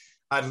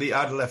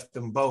I'd left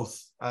them both.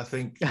 I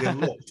think they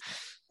looked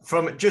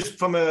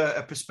from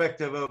a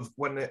perspective of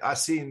when I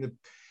seen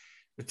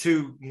the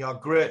two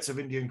greats of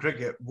Indian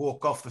cricket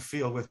walk off the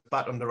field with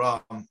bat under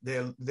arm.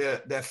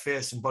 Their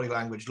face and body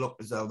language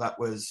looked as though that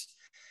was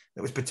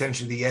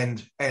potentially the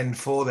end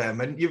for them.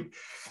 And you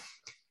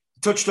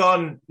touched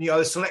on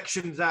the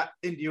selections that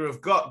India have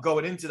got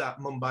going into that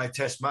Mumbai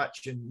Test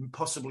match and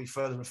possibly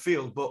further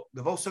afield, but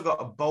they've also got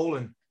a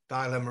bowling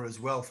dilemma as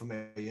well for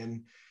me.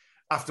 And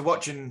after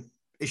watching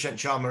Ishant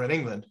Sharma in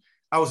England,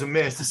 I was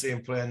amazed to see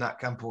him play in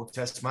that Kanpur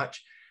Test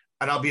match,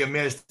 and I'll be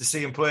amazed to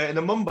see him play in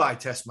the Mumbai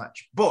Test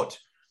match. But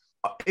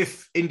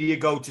if India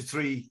go to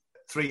three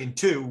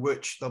 3-2,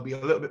 which there'll be a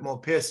little bit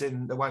more pace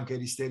in the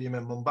Wankhede Stadium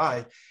in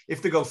Mumbai,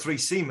 if they go 3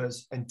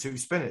 seamers and 2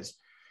 spinners.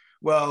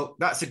 Well,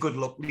 that's a good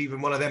look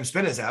leaving one of them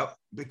spinners out,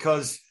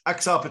 because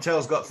Axar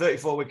Patel's got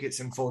 34 wickets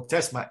in 4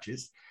 test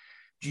matches.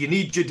 Do you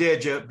need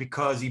Jadeja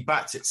because he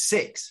bats at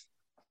 6?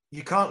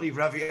 You can't leave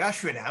Ravi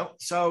Ashwin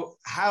out. So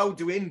how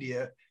do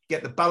India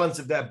get the balance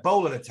of their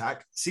bowling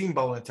attack, seam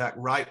bowling attack,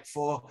 right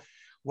for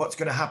what's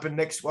going to happen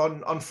next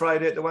on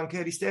Friday at the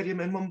Wankhede Stadium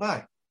in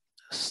Mumbai?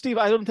 Steve,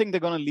 I don't think they're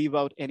going to leave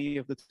out any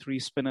of the 3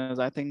 spinners.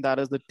 I think that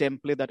is the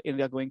template that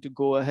India are going to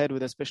go ahead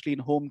with, especially in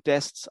home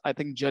tests. I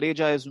think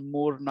Jadeja is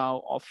more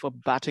now of a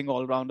batting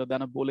all-rounder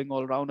than a bowling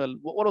all-rounder.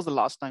 What was the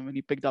last time when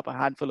he picked up a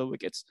handful of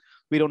wickets?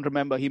 We don't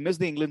remember. He missed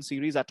the England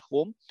series at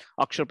home.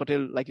 Akshar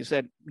Patel, like you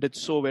said, did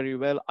so very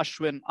well.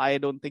 Ashwin, I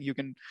don't think you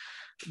can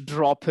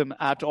drop him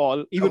at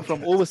all, even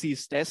from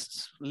overseas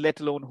tests, let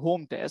alone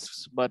home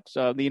tests. But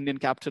the Indian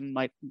captain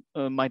might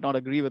not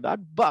agree with that.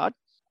 But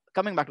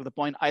coming back to the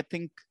point, I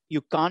think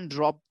you can't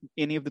drop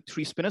any of the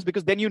 3 spinners,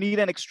 because then you need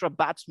an extra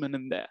batsman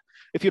in there.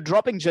 If you're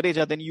dropping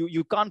Jadeja, then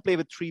you can't play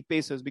with 3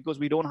 pacers, because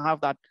we don't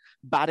have that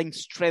batting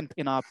strength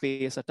in our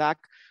pace attack.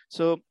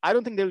 So I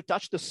don't think they'll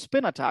touch the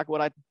spin attack.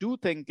 What I do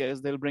think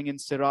is they'll bring in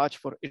Siraj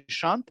for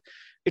Ishant.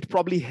 It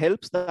probably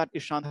helps that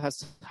Ishant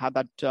has had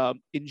that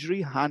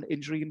hand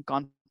injury in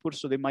Kanpur,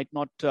 so they might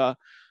not...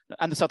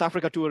 and the South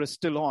Africa tour is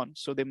still on,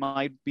 so they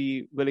might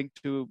be willing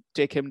to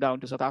take him down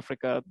to South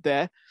Africa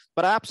there.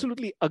 But I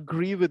absolutely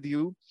agree with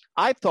you.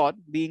 I thought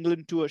the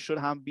England tour should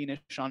have been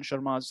Ishant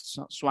Sharma's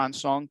swan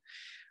song.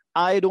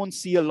 I don't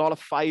see a lot of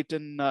fight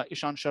in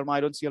Ishant Sharma.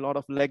 I don't see a lot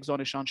of legs on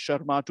Ishant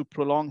Sharma to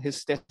prolong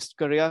his test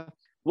career.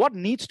 What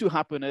needs to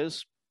happen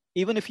is,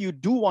 even if you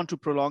do want to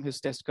prolong his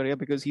test career,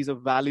 because he's a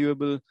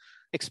valuable,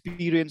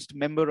 experienced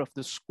member of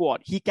the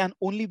squad, he can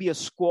only be a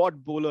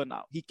squad bowler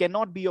now. He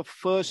cannot be a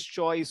first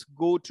choice,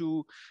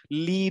 go-to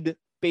lead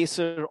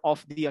pacer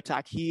of the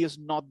attack. He is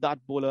not that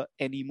bowler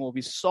anymore.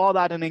 We saw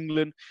that in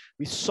England.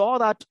 We saw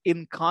that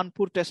in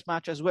Kanpur test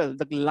match as well.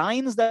 The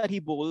lines that he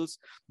bowls,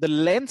 the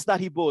lengths that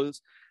he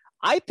bowls,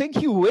 I think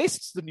he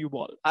wastes the new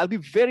ball. I'll be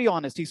very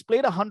honest. He's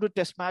played 100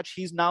 test match.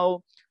 He's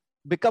now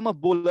become a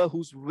bowler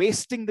who's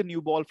wasting the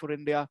new ball for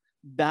India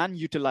than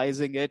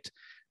utilizing it.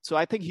 So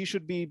I think he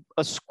should be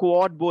a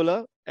squad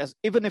bowler, as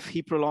even if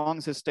he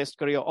prolongs his test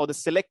career, or the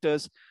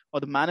selectors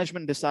or the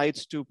management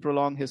decides to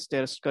prolong his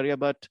test career.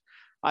 But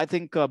I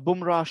think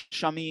Bumrah,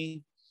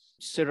 Shami,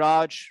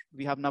 Siraj,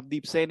 we have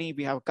Navdeep Saini,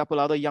 we have a couple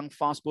other young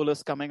fast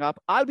bowlers coming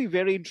up. I'll be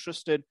very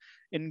interested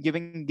in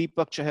giving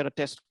Deepak Chahar a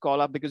test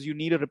call up, because you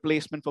need a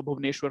replacement for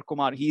Bhuvneshwar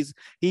Kumar. He's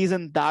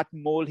in that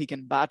mold. He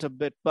can bat a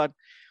bit, but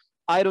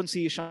I don't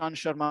see Ishant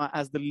Sharma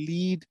as the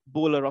lead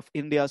bowler of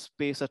India's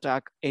pace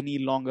attack any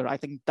longer. I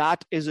think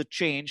that is a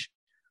change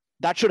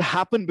that should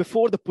happen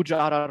before the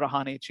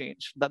Pujara-Rahane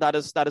change. That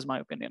is my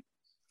opinion.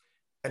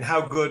 And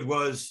how good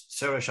was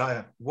Suresh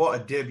Iyer?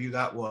 What a debut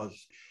that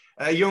was.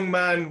 A young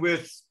man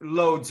with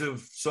loads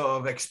of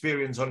sort of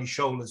experience on his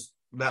shoulders.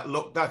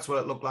 That's what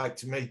it looked like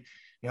to me.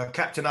 You know,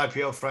 captain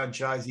IPL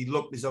franchise. He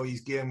looked as though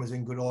his game was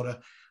in good order.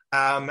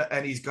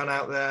 And he's gone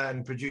out there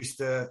and produced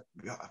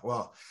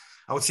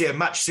I would say a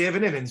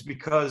match-saving innings,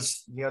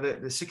 because you know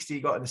the 60 he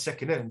got in the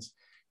second innings,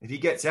 if he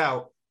gets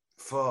out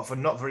for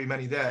not very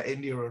many there,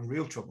 India are in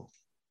real trouble.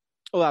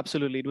 Oh,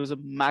 absolutely. It was a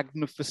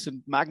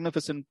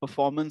magnificent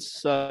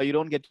performance. You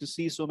don't get to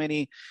see so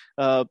many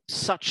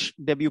such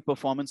debut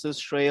performances.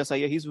 Shreyas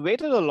Iyer, he's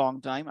waited a long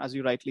time, as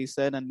you rightly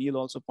said, and Neil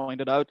also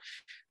pointed out.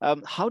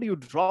 How do you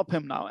drop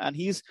him now? And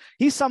he's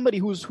somebody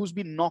who's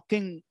been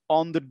knocking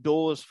on the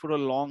doors for a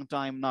long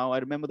time now. I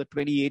remember the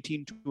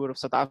 2018 tour of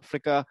South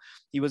Africa.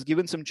 He was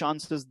given some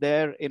chances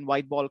there in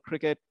white ball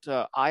cricket.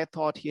 I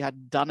thought he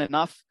had done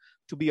enough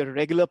to be a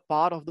regular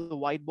part of the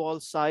white ball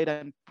side,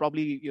 and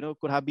probably,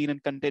 could have been in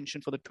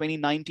contention for the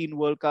 2019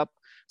 World Cup,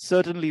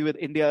 certainly with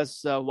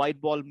India's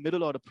white ball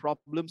middle order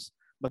problems.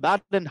 But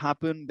that didn't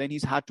happen. Then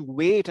he's had to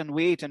wait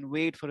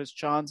for his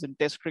chance in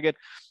Test cricket.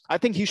 I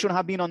think he should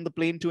have been on the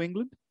plane to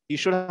England. He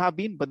should have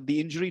been, but the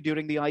injury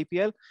during the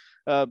IPL,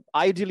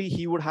 ideally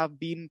he would have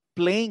been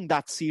playing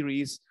that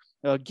series,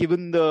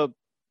 given the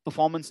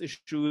performance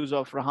issues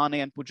of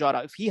Rahane and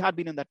Pujara. If he had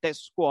been in that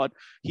test squad,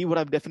 he would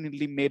have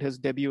definitely made his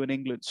debut in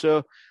England.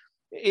 So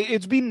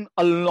it's been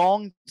a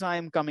long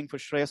time coming for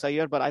Shreyas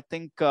Iyer, but I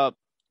think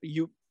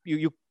you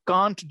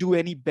can't do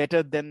any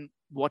better than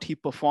what he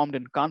performed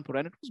in Kanpur.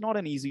 And it was not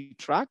an easy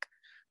track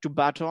to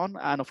bat on.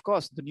 And of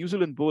course, the New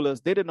Zealand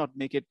bowlers, they did not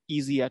make it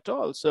easy at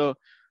all. So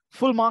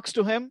full marks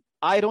to him.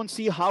 I don't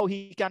see how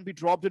he can be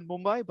dropped in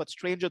Mumbai, but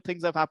stranger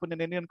things have happened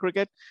in Indian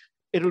cricket.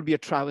 It will be a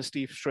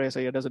travesty if Shreyas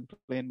Iyer doesn't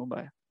play in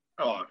Mumbai.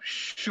 Oh,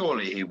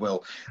 surely he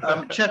will.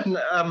 Chetan,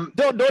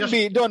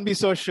 don't be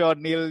so sure,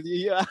 Neil.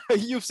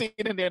 You've seen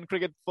Indian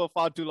cricket for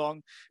far too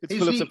long. It's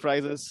full of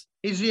surprises.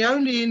 He's the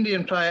only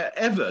Indian player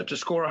ever to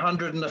score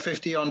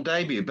 150 on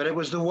debut, but it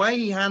was the way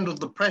he handled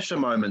the pressure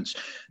moments.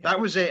 That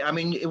was it. I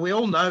mean, we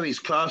all know he's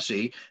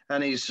classy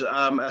and he's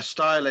a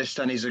stylist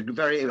and he's a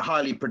very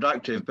highly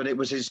productive, but it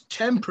was his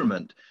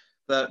temperament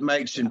that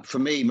makes him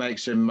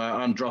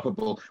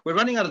undroppable. We're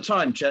running out of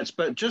time, Chets,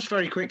 but just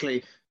very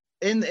quickly,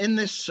 in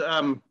this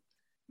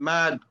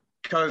mad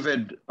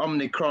COVID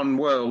Omicron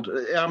world,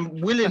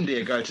 will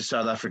India go to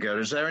South Africa?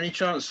 Is there any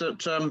chance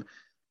that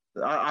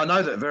I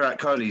know that Virat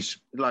Kohli's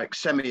like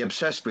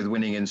semi-obsessed with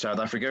winning in South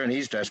Africa and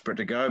he's desperate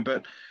to go,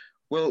 but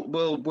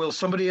will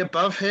somebody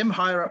above him,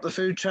 higher up the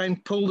food chain,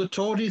 pull the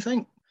tour, do you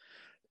think?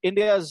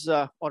 India's,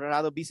 or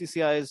rather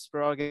BCCI's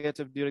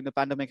prerogative during the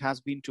pandemic has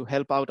been to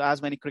help out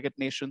as many cricket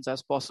nations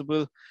as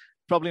possible.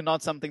 Probably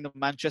not something the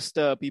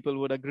Manchester people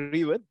would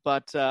agree with,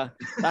 but that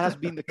has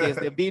been the case.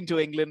 They've been to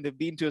England, they've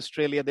been to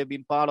Australia, they've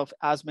been part of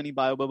as many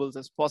biobubbles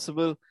as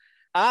possible.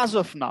 As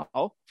of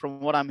now,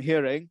 from what I'm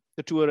hearing,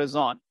 the tour is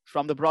on.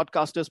 From the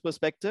broadcaster's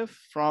perspective,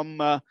 from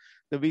the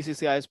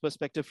BCCI's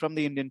perspective, from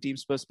the Indian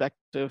team's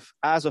perspective,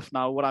 as of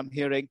now, what I'm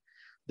hearing,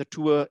 the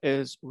tour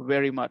is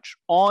very much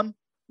on.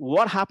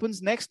 What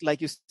happens next?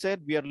 Like you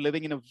said, we are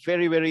living in a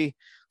very, very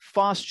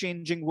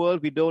fast-changing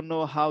world. We don't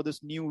know how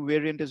this new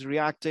variant is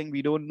reacting.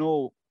 We don't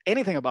know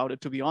anything about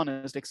it, to be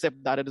honest,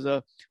 except that it is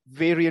a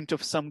variant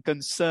of some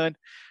concern.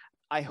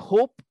 I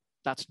hope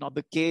that's not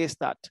the case,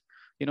 that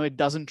it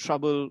doesn't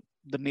trouble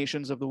the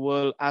nations of the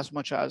world as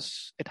much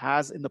as it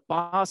has in the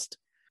past.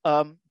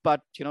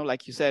 But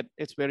like you said,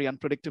 it's very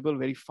unpredictable,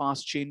 very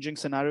fast-changing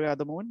scenario at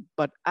the moment.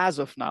 But as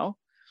of now,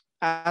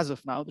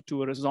 the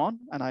tour is on,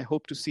 and I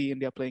hope to see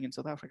India playing in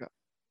South Africa.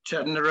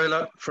 Chetan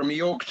Narula from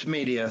York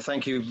Media,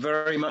 thank you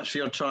very much for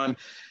your time.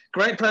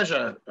 Great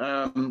pleasure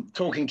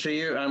talking to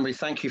you, and we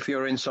thank you for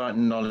your insight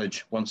and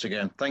knowledge once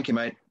again. Thank you,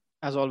 mate.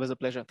 As always, a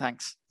pleasure.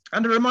 Thanks.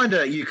 And a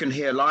reminder, you can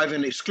hear live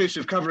and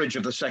exclusive coverage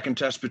of the second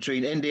test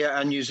between India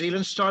and New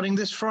Zealand starting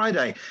this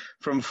Friday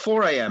from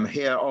 4 a.m.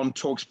 here on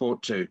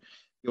TalkSport 2.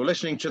 You're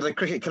listening to the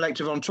Cricket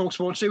Collective on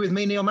TalkSport 2 with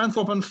me, Neil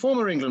Manthorpe, and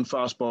former England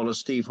fast bowler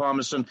Steve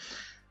Harmison.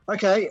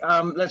 Okay,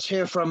 let's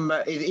hear from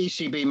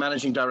ECB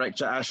Managing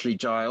Director Ashley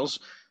Giles.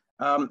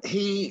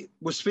 He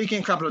was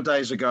speaking a couple of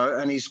days ago,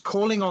 and he's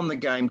calling on the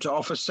game to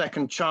offer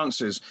second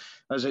chances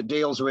as it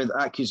deals with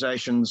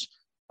accusations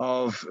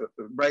of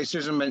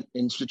racism and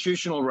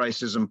institutional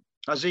racism.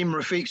 Azim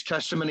Rafiq's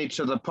testimony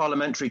to the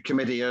Parliamentary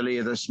Committee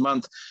earlier this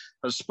month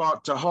has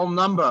sparked a whole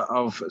number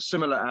of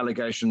similar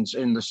allegations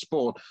in the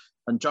sport.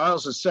 And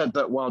Giles has said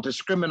that while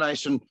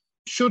discrimination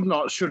should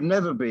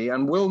never be,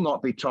 and will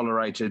not be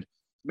tolerated,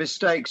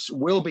 mistakes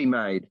will be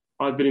made.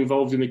 I've been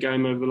involved in the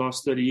game over the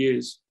last 30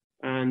 years,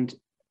 and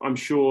I'm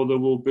sure there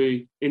will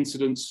be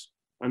incidents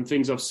and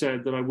things I've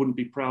said that I wouldn't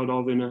be proud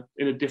of in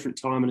a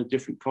different time, in a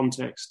different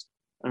context.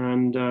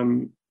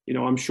 And,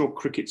 I'm sure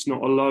cricket's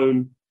not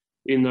alone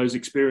in those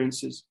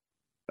experiences.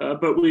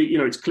 But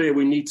it's clear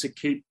we need to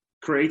keep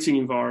creating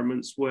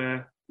environments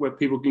where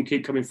people can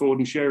keep coming forward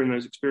and sharing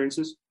those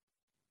experiences.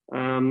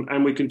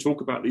 And we can talk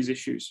about these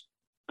issues.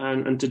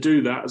 And to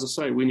do that, as I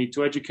say, we need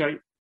to educate,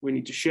 we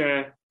need to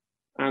share,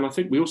 and I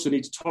think we also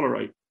need to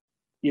tolerate.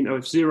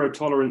 If zero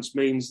tolerance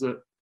means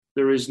that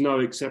there is no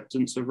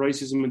acceptance of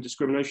racism and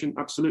discrimination,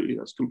 absolutely,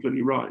 that's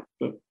completely right.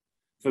 But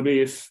for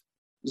me, if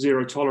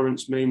zero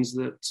tolerance means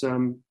that,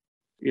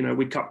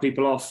 we cut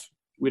people off,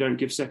 we don't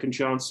give second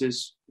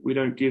chances, we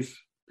don't give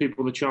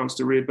people the chance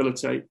to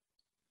rehabilitate,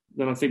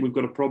 then I think we've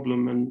got a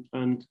problem.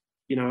 And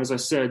as I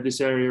said,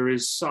 this area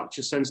is such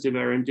a sensitive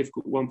area and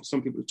difficult one for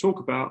some people to talk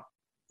about,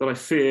 that I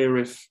fear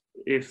if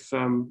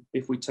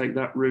we take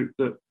that route,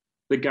 that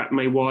the gap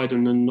may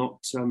widen and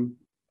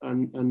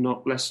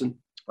not lessen.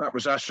 That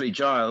was Ashley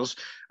Giles.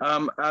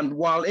 And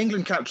while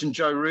England captain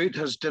Joe Root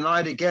has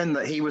denied again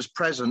that he was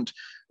present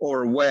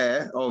or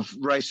aware of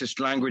racist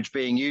language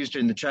being used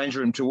in the change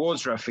room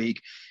towards Rafiq,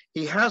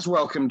 he has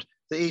welcomed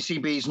the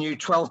ECB's new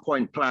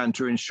 12-point plan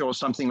to ensure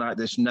something like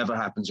this never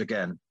happens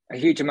again. A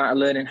huge amount of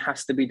learning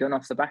has to be done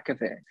off the back of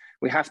it.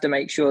 We have to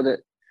make sure that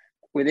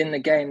within the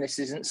game, this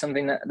isn't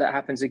something that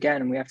happens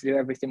again, and we have to do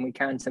everything we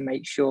can to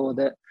make sure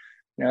that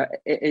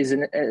it is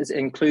as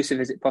inclusive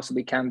as it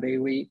possibly can be.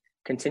 We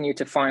continue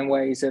to find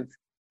ways of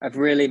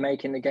really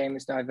making the game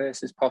as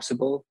diverse as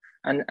possible,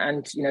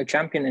 and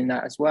championing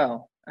that as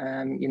well.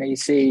 You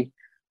see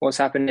what's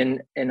happened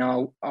in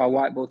our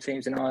white ball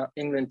teams and our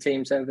England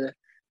teams over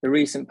the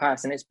recent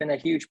past, and it's been a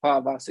huge part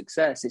of our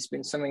success. It's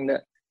been something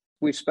that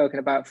we've spoken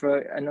about for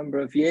a number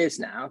of years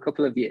now, a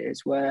couple of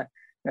years, where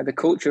the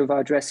culture of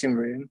our dressing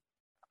room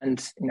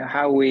and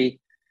how we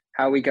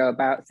go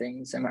about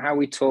things and how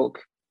we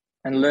talk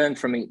and learn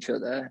from each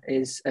other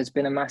has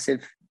been a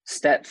massive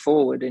step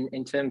forward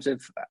in terms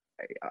of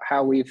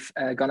how we've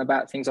gone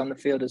about things on the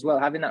field as well.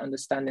 Having that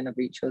understanding of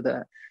each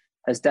other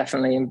has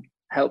definitely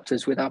helped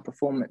us with our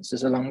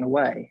performances along the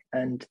way.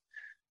 And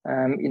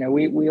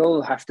we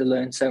all have to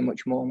learn so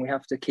much more, and we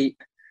have to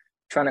keep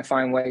trying to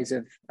find ways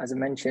of, as I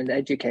mentioned,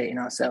 educating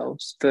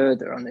ourselves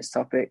further on this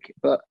topic.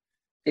 But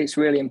it's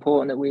really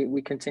important that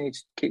we continue to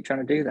keep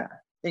trying to do that.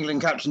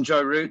 England captain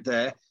Joe Root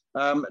there.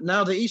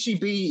 Now, the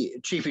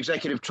ECB Chief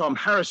Executive Tom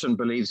Harrison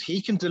believes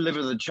he can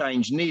deliver the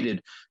change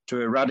needed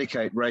to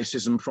eradicate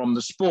racism from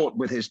the sport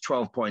with his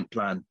 12-point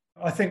plan.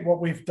 I think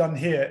what we've done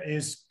here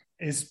is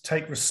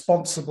take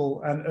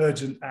responsible and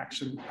urgent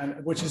action,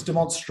 and which is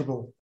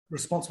demonstrable.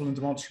 responsible and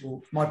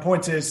demonstrable. My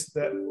point is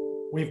that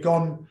we've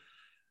gone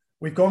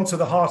to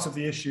the heart of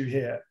the issue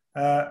here,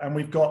 and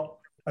we've got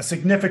a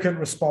significant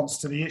response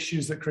to the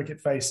issues that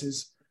cricket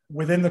faces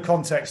within the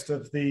context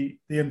of the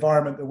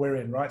environment that we're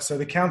in, right? So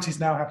the counties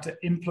now have to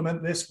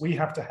implement this. We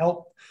have to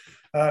help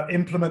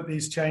implement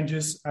these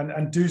changes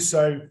and do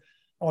so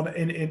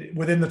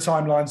within the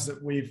timelines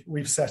that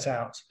we've set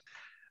out.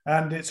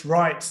 And it's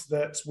right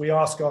that we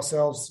ask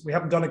ourselves, we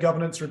haven't done a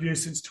governance review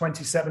since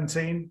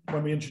 2017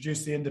 when we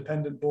introduced the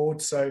independent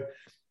board. So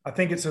I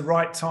think it's the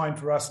right time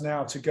for us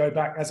now to go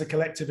back as a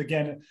collective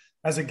again,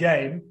 as a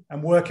game,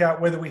 and work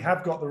out whether we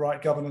have got the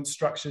right governance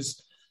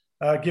structures,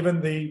 given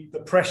the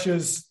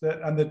pressures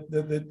and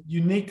the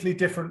uniquely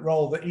different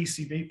role that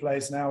ECB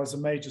plays now as a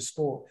major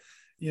sport,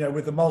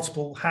 with the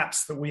multiple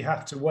hats that we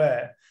have to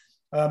wear,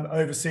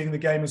 overseeing the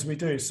game as we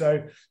do.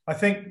 So I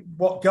think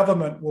what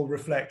government will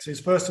reflect is,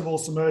 first of all,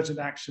 some urgent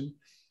action,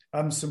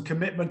 some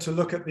commitment to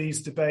look at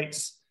these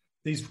debates,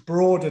 these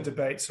broader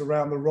debates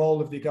around the role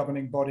of the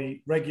governing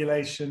body,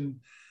 regulation,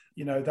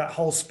 that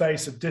whole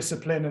space of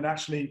discipline, and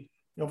actually,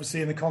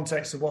 obviously in the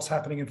context of what's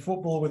happening in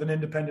football with an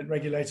independent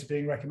regulator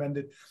being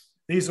recommended.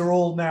 These are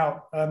all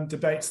now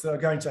debates that are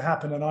going to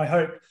happen. And I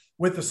hope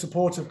with the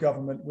support of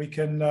government, we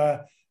can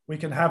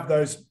have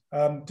those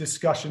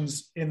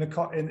discussions in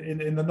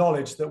the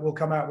knowledge that we'll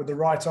come out with the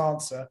right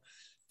answer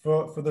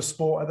for the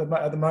sport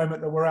at the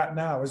moment that we're at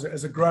now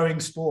as a growing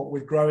sport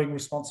with growing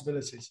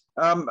responsibilities.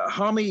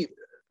 Harmy,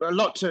 a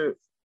lot to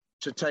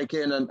take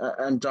in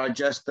and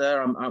digest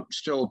there. I'm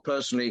still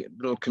personally a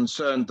little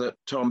concerned that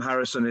Tom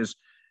Harrison is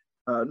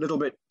a little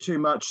bit too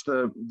much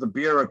the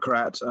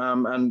bureaucrat,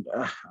 and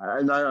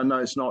I know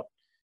it's not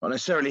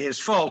necessarily his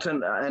fault,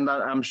 and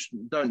I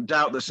don't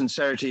doubt the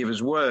sincerity of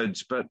his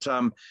words, but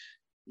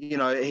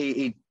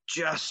he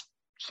just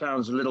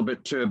sounds a little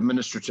bit too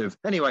administrative.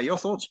 Anyway, your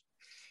thoughts?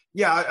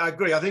 Yeah, I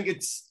agree. I think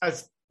it's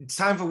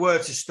time for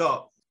words to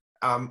stop.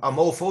 I'm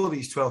all for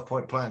these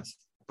 12-point plans,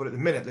 but at the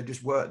minute they're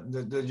just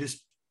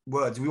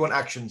words. We want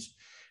actions,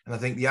 and I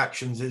think the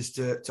actions is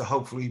to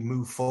hopefully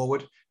move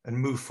forward and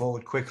move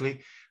forward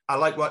quickly. I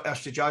like what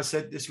Ashley Giles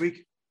said this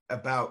week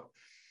about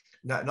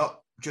not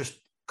just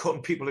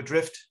cutting people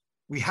adrift.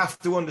 We have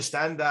to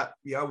understand that,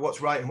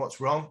 what's right and what's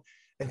wrong,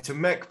 and to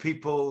make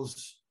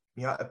people's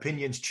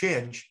opinions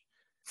change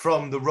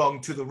from the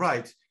wrong to the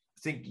right.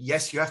 I think,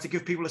 yes, you have to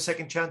give people a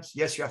second chance.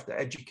 Yes, you have to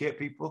educate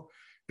people,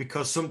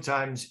 because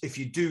sometimes if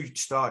you do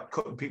start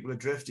cutting people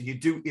adrift and you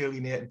do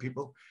alienating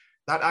people,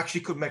 that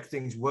actually could make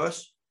things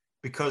worse,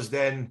 because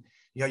then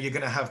you're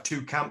going to have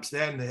two camps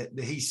then,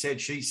 the he said,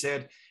 she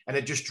said, and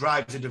it just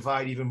drives a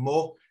divide even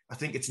more. I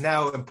think it's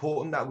now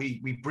important that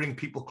we bring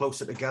people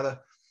closer together.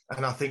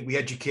 And I think we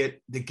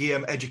educate, the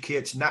game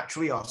educates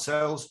naturally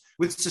ourselves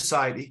with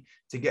society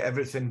to get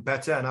everything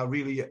better. And I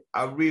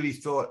really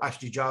thought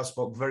Ashley Giles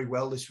spoke very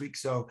well this week.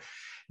 So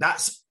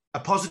that's a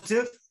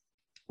positive.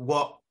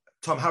 What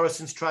Tom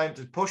Harrison's trying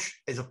to push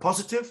is a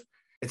positive.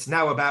 It's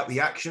now about the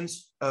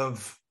actions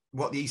of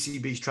what the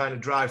ECB is trying to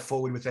drive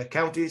forward with their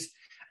counties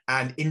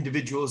and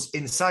individuals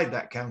inside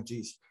that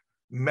counties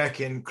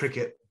making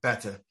cricket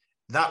better.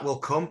 That will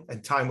come,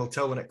 and time will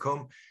tell when it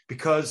comes,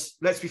 because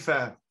let's be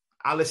fair,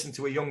 I listened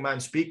to a young man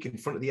speak in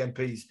front of the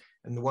MPs,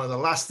 and one of the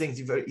last things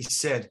he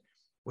said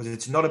was,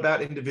 it's not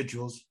about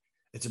individuals,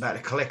 it's about a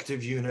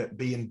collective unit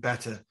being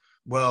better.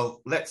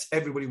 Well, let's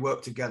everybody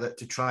work together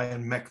to try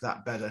and make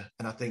that better.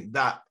 And I think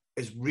that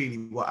is really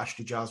what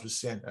Ashley Giles was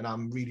saying, and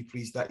I'm really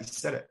pleased that he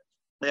said it.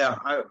 Yeah,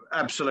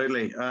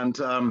 absolutely. And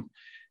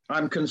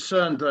I'm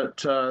concerned that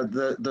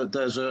that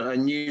there's a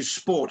new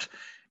sport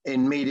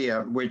in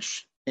media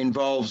which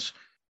involves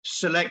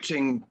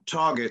selecting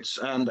targets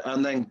and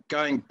then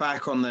going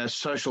back on their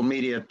social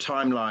media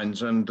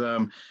timelines and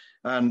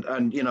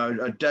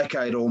a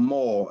decade or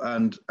more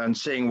and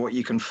seeing what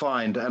you can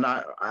find. And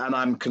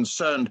I'm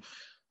concerned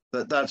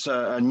that that's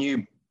a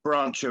new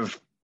branch of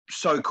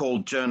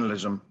so-called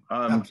journalism.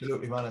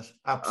 Absolutely, Manus.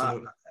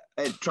 Absolutely.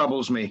 It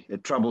troubles me.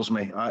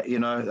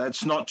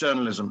 That's not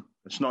journalism.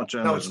 It's not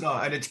journalism. No, it's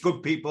not. And it's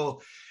good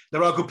people.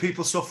 There are good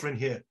people suffering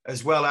here,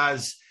 as well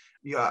as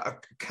a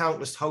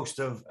countless host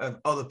of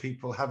other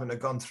people having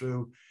gone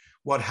through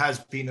what has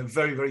been a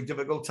very, very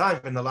difficult time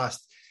in the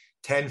last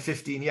 10,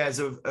 15 years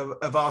of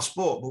our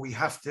sport. But we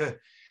have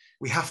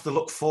to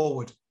look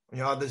forward.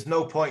 There's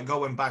no point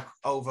going back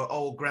over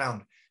old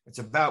ground. It's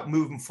about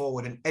moving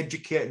forward and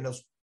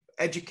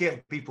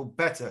educating people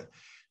better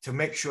to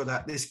make sure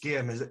that this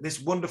game is this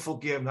wonderful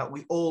game that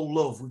we all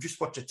love. We just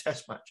watched a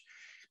test match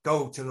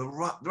go to the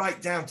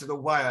right down to the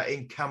wire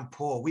in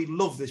Kanpur. We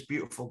love this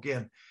beautiful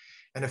game.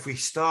 And if we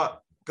start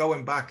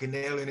going back and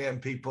alienating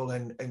people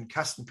and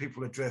casting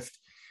people adrift,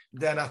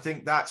 then I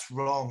think that's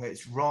wrong.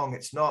 It's wrong.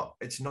 It's not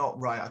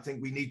right. I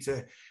think we need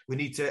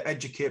to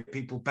educate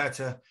people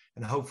better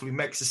and hopefully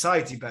make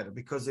society better,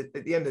 because at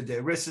the end of the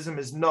day, racism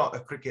is not a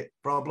cricket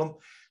problem.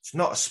 It's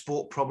not a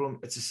sport problem.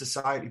 It's a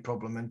society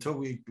problem. Until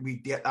we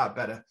get that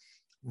better,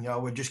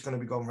 we're just going to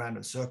be going round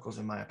in circles,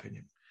 in my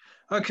opinion.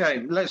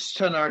 Okay, let's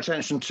turn our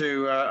attention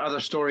to other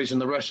stories and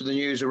the rest of the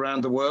news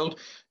around the world.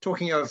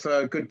 Talking of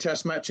good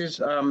test matches,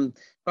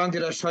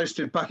 Bangladesh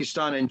hosted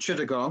Pakistan in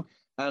Chittagong,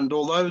 and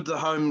although the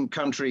home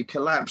country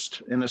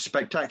collapsed in a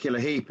spectacular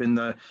heap in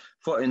the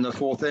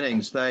fourth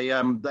innings, they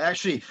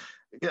actually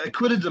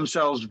acquitted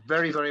themselves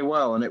very, very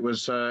well, and it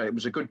was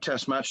a good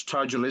test match.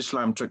 Tajul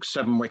Islam took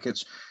 7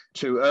 wickets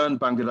to earn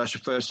Bangladesh a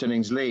first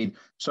innings lead.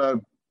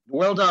 So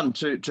well done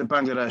to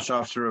Bangladesh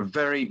after a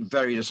very,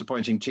 very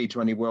disappointing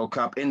T20 World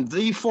Cup. In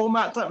the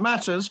format that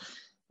matters,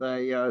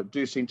 they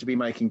do seem to be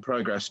making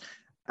progress.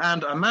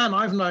 And a man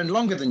I've known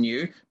longer than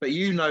you, but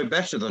you know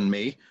better than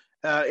me,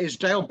 is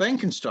Dale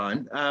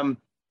Benkenstein.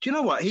 Do you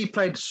know what? He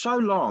played so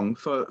long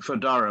for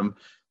Durham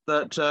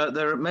that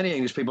there are many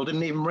English people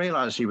didn't even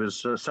realise he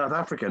was South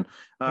African.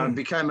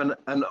 Became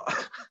an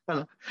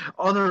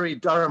honorary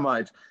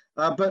Durhamite.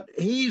 But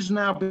he's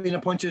now been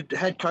appointed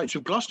head coach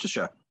of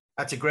Gloucestershire.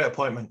 That's a great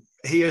appointment.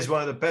 He is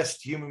one of the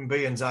best human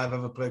beings I've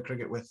ever played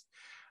cricket with.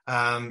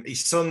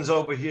 His son's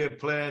over here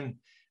playing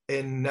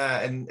in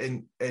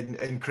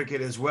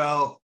cricket as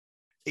well.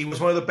 He was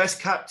one of the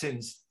best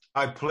captains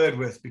I played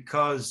with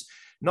because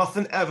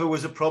nothing ever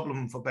was a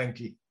problem for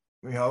Benke.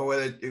 You know,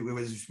 whether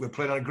we're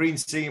playing on a green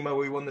seamer,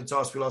 we won the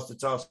toss, we lost the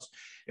toss.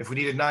 If we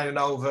needed 9 and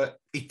over,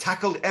 he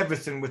tackled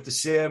everything with the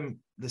same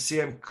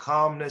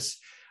calmness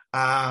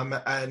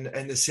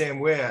and the same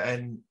way.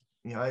 And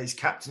you know, his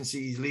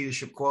captaincy, his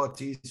leadership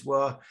qualities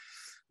were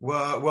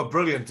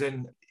brilliant,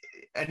 and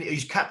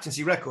his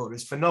captaincy record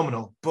is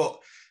phenomenal. But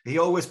he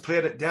always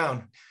played it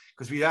down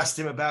because we asked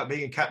him about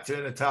being a captain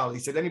in Natal.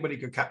 He said anybody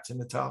could captain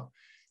Natal.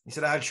 He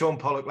said, I had Sean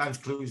Pollock, Lance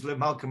Clousler,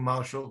 Malcolm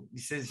Marshall. He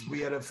says, we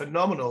had a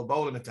phenomenal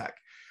bowling attack.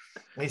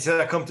 And he said,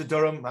 I come to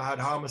Durham, I had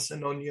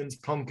Harmison, Onions,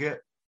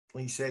 Plunkett.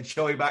 And he said,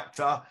 Shoaib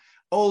Akhtar,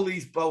 all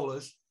these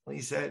bowlers. And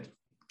he said,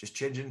 just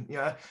changing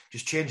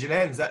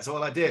ends. That's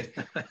all I did.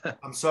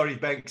 I'm sorry,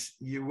 Banks,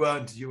 you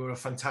weren't. You were a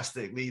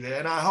fantastic leader.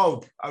 And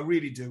I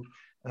really do,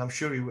 and I'm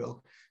sure he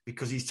will,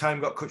 because his time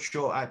got cut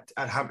short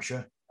at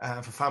Hampshire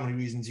for family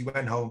reasons. He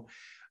went home.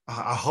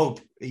 I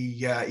hope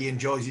he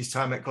enjoys his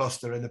time at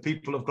Gloucester, and the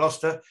people of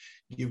Gloucester,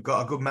 you've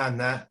got a good man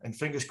there, and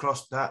fingers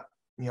crossed that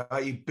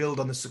you build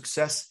on the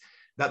success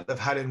that they've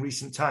had in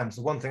recent times.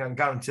 The one thing I can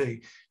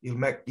guarantee, you'll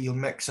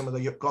make some of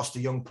the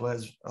Gloucester young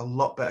players a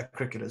lot better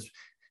cricketers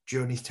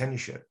during his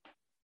tenureship.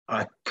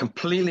 I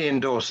completely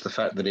endorse the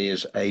fact that he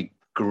is a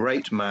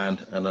great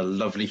man and a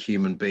lovely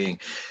human being.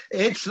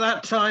 It's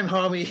that time,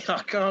 Harmy.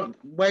 I can't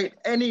wait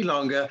any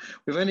longer.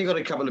 We've only got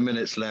a couple of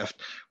minutes left.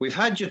 We've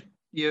had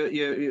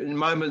your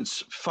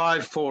moments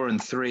 5, 4,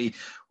 and 3.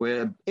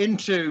 We're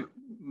into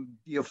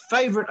your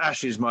favourite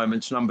Ashes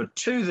moments, number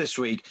 2 this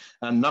week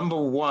and number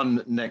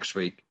 1 next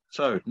week.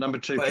 So, number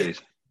 2,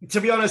 please.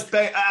 To be honest,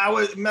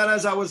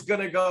 as I was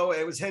going to go,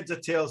 it was heads or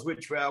tails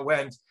which way I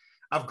went.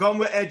 I've gone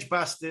with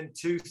Edgbaston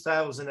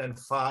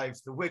 2005.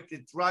 The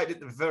wicket right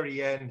at the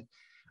very end.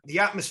 The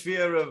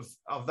atmosphere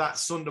of that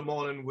Sunday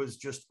morning was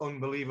just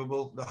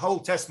unbelievable. The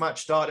whole test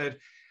match started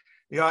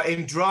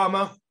in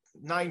drama,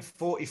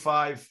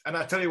 9:45. And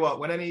I tell you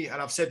what,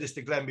 and I've said this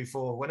to Glenn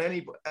before, when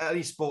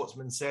any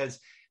sportsman says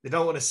they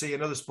don't want to see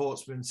another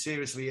sportsman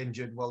seriously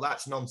injured, well,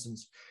 that's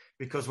nonsense.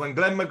 Because when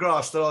Glenn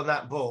McGrath stood on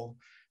that ball,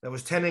 there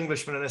was 10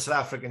 Englishmen and a South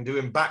African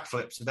doing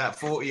backflips about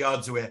 40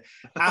 yards away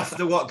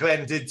after what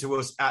Glenn did to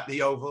us at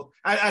the Oval,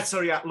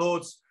 at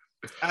Lord's.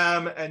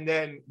 And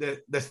then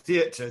the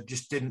theatre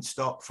just didn't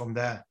stop from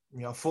there.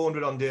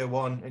 400 on day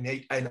 1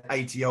 and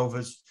 80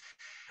 overs.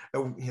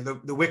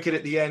 The wicket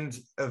at the end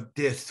of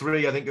day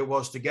 3, I think it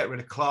was, to get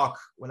rid of Clark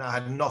when I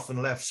had nothing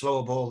left,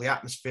 slower ball. The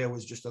atmosphere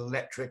was just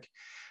electric.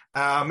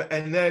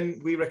 And then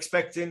we were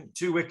expecting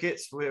 2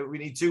 wickets. We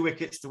need 2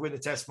 wickets to win the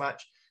test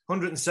match.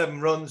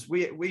 107 runs.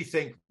 We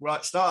think,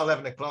 right, start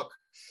 11 o'clock.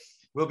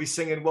 We'll be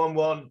singing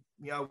 1-1.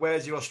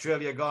 Where's your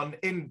Australia gone?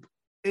 In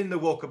the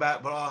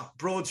walkabout bar,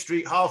 Broad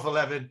Street,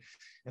 11:30.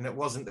 And it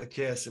wasn't the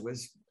case. It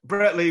was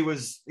Brett Lee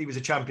he was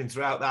a champion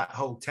throughout that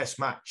whole test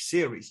match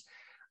series.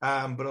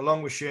 But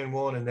along with Shane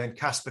Warne and then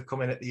Casper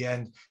coming at the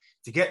end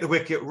to get the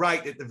wicket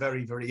right at the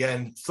very, very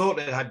end. Thought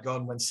it had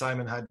gone when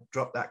Simon had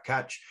dropped that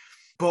catch.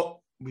 But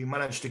we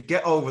managed to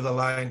get over the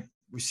line.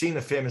 We've seen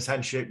the famous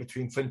handshake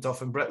between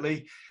Flintoff and Brett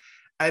Lee.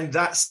 And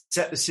that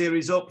set the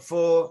series up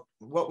for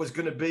what was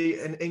going to be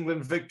an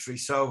England victory.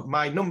 So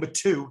my number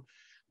 2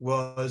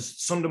 was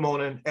Sunday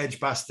morning,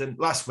 Edgbaston,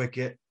 last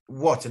wicket.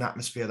 What an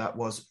atmosphere that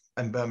was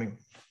in Birmingham.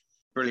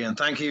 Brilliant.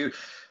 Thank you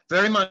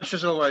very much,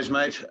 as always,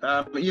 mate.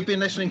 You've been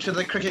listening to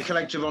the Cricket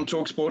Collective on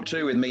TalkSport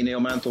 2 with me, Neil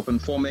Manthorpe,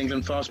 and former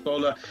England fast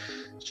bowler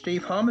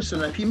Steve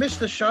Harmison. If you missed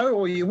the show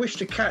or you wish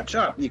to catch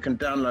up, you can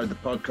download the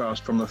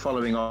podcast from the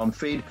following on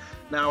feed,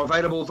 now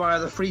available via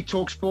the free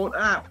TalkSport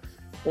app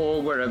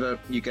or wherever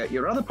you get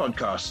your other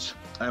podcasts.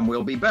 And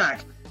we'll be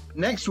back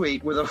next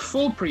week with a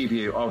full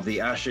preview of the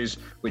Ashes,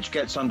 which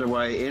gets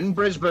underway in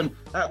Brisbane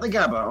at the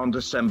Gabba on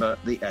December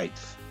the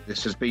 8th.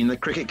 This has been the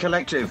Cricket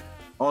Collective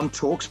on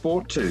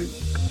TalkSport 2.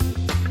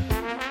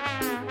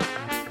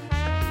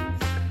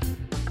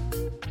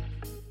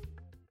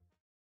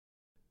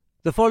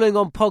 The following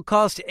on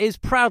podcast is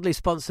proudly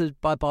sponsored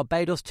by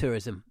Barbados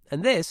Tourism,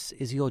 and this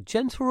is your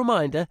gentle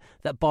reminder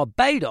that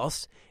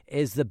Barbados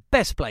is the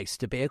best place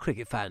to be a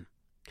cricket fan.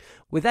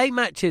 With 8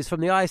 matches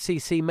from the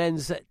ICC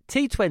Men's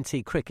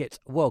T20 Cricket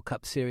World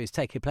Cup Series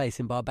taking place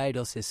in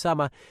Barbados this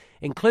summer,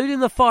 including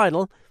the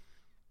final,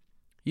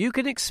 you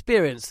can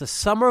experience the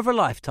summer of a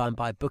lifetime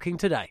by booking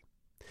today.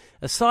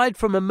 Aside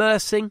from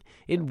immersing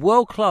in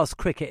world-class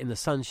cricket in the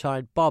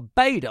sunshine,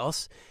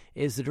 Barbados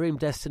is the dream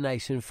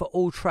destination for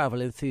all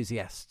travel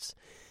enthusiasts.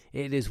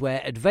 It is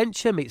where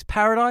adventure meets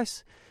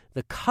paradise,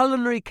 the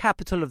culinary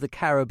capital of the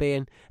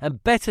Caribbean,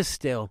 and better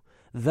still,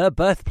 the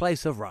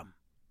birthplace of rum.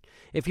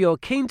 If you're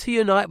keen to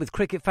unite with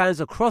cricket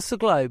fans across the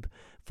globe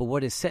for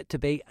what is set to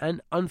be an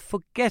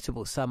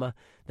unforgettable summer,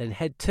 then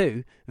head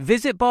to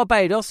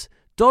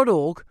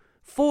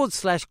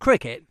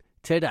visitbarbados.org/cricket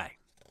today.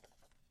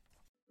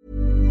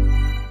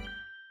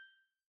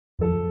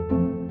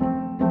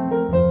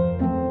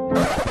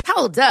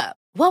 Hold up.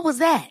 What was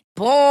that?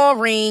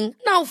 Boring.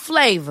 No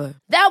flavor.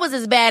 That was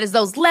as bad as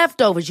those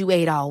leftovers you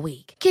ate all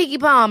week. Keke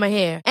Palmer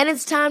here, and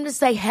it's time to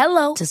say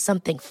hello to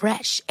something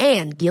fresh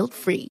and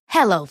guilt-free.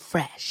 Hello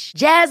Fresh.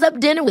 Jazz up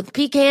dinner with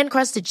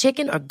pecan-crusted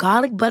chicken or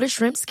garlic butter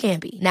shrimp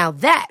scampi. Now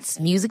that's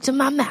music to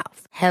my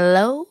mouth.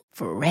 Hello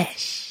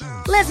Fresh.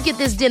 Let's get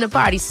this dinner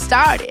party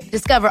started.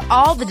 Discover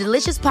all the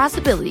delicious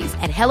possibilities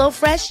at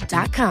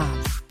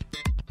HelloFresh.com.